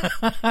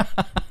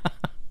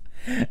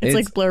 It's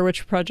like Blair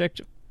Witch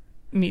Project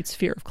meets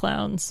Fear of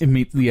Clowns. It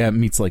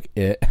meets like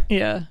It.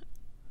 Yeah.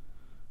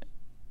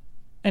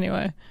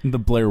 Anyway, The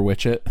Blair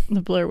Witchit.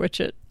 The Blair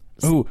Witchit.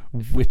 Oh,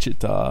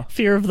 Wichita.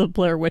 Fear of the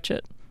Blair Witchit.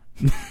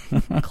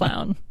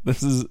 Clown.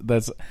 This is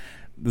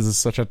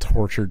such a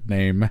tortured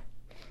name.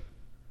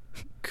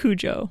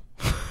 Cujo.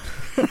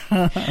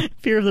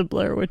 Fear of the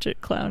Blair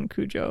Witchit clown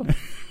Cujo.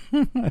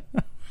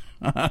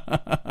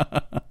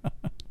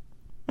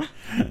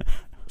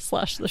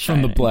 Slash The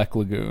Shining. From the Black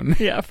Lagoon.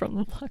 Yeah, from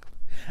the Black Lagoon.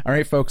 All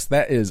right, folks,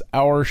 that is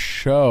our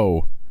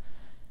show.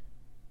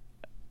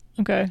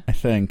 Okay. I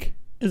think.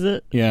 Is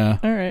it? Yeah.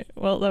 All right.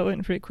 Well, that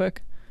went pretty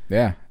quick.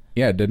 Yeah.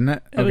 Yeah, didn't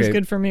it? It was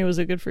good for me. Was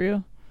it good for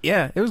you?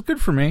 Yeah, it was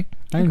good for me.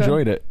 I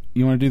enjoyed it.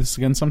 You want to do this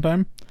again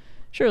sometime?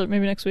 Sure,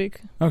 maybe next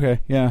week. Okay,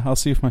 yeah. I'll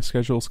see if my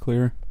schedule's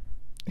clear.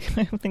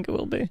 I think it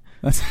will be.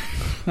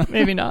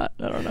 Maybe not.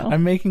 I don't know.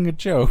 I'm making a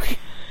joke.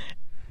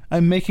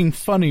 I'm making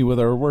funny with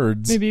our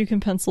words. Maybe you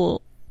can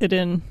pencil it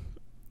in.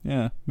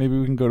 Yeah, maybe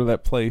we can go to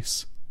that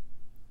place.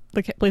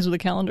 The place with the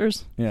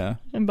calendars? Yeah.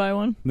 And buy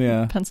one?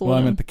 Yeah. Pencil well,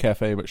 it I'm in. at the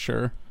cafe, but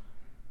sure.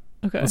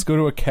 Okay. Let's go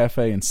to a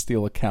cafe and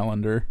steal a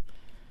calendar.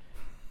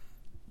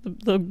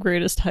 The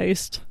greatest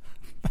heist.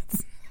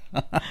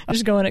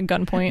 Just go in at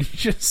gunpoint.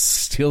 Just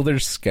steal their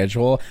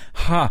schedule.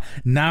 Ha!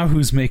 Now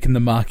who's making the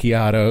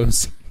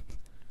macchiatos?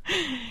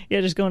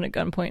 Yeah, just go in at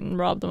gunpoint and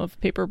rob them of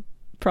paper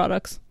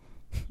products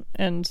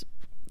and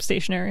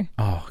stationery.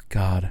 Oh,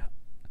 God.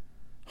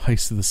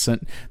 Heist of the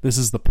cent. This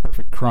is the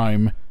perfect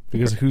crime.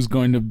 Because who's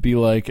going to be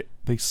like,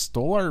 they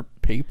stole our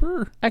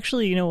paper?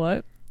 Actually, you know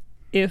what?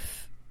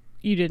 If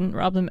you didn't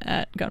rob them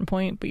at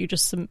gunpoint, but you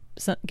just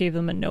gave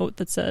them a note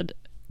that said,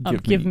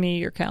 give me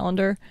your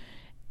calendar,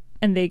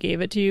 and they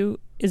gave it to you,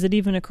 is it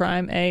even a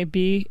crime? A.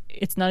 B,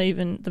 it's not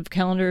even, the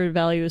calendar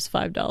value is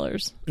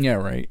 $5. Yeah,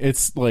 right.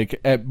 It's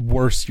like, at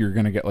worst, you're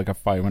going to get like a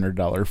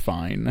 $500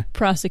 fine.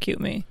 Prosecute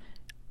me.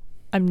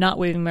 I'm not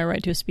waiving my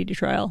right to a speedy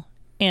trial,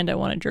 and I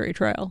want a jury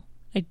trial.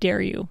 I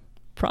dare you.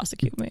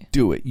 Prosecute me.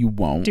 Do it. You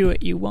won't. Do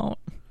it. You won't.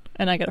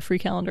 And I got a free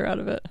calendar out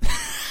of it.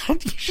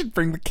 You should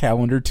bring the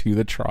calendar to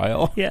the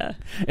trial. Yeah.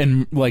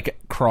 And like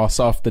cross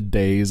off the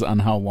days on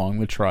how long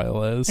the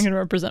trial is. I'm going to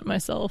represent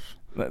myself.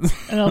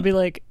 And I'll be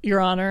like,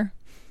 Your Honor,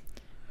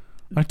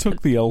 I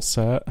took the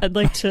LSAT. I'd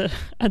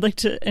like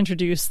to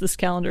introduce this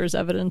calendar as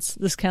evidence.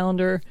 This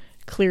calendar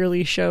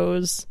clearly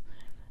shows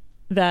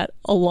that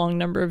a long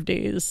number of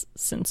days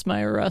since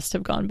my arrest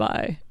have gone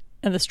by,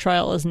 and this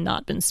trial has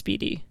not been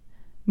speedy.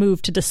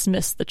 Move to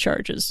dismiss the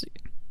charges,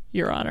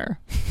 Your Honor.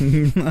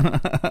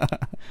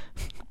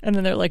 And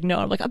then they're like, no.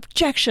 I'm like,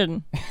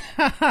 objection.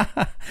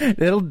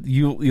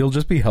 You'll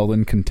just be held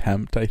in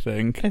contempt, I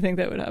think. I think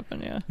that would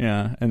happen, yeah.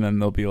 Yeah, and then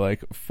they'll be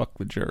like, fuck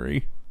the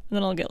jury. And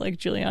then I'll get like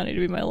Giuliani to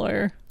be my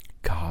lawyer.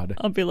 God.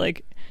 I'll be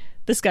like,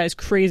 this guy's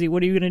crazy.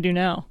 What are you going to do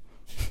now?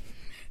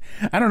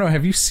 I don't know.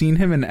 Have you seen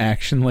him in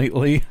action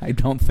lately? I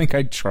don't think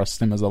I'd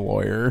trust him as a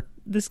lawyer.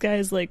 This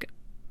guy's like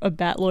a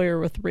bat lawyer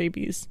with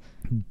rabies.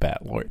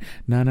 Bat lawyer.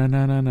 No.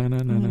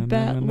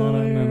 Bat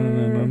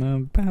lawyer.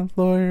 Bat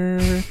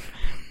lawyer.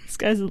 This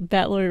guy's a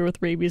bat lawyer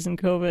with rabies and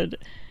COVID.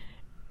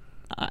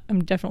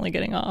 I'm definitely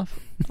getting off.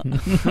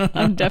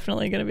 I'm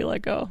definitely going to be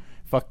let go.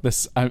 Fuck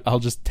this. I'll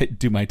just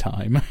do my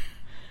time.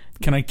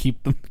 Can I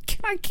keep them?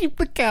 Can I keep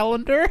the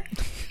calendar?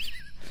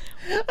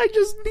 I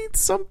just need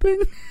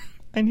something.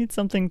 I need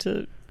something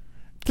to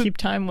keep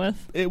time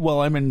with. While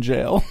I'm in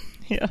jail.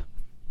 Yeah.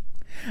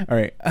 All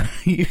right.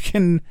 You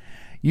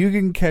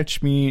can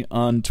catch me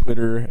on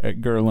Twitter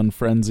at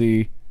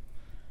GirlinFrenzy.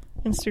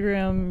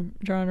 Instagram,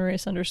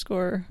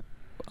 _.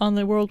 On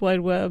the World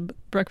Wide Web,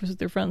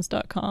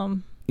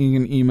 breakfastwithyourfriends.com. You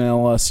can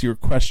email us your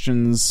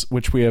questions,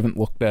 which we haven't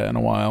looked at in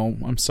a while.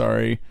 I'm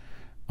sorry.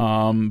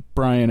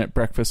 Brian at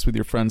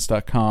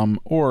breakfastwithyourfriends.com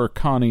or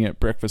Connie at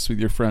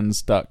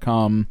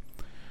breakfastwithyourfriends.com.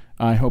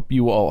 I hope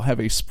you all have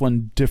a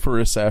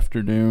splendiferous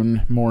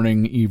afternoon,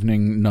 morning,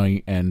 evening,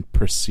 night, and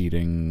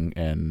preceding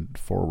and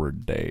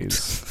forward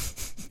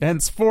days.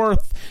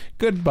 Henceforth,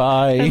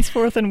 goodbye.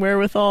 Henceforth and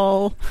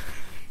wherewithal,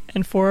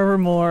 and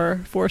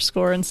forevermore,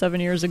 7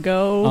 years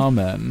ago.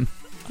 Amen.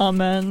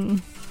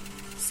 Amen.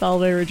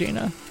 Salve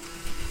Regina.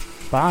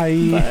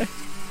 Bye. Bye.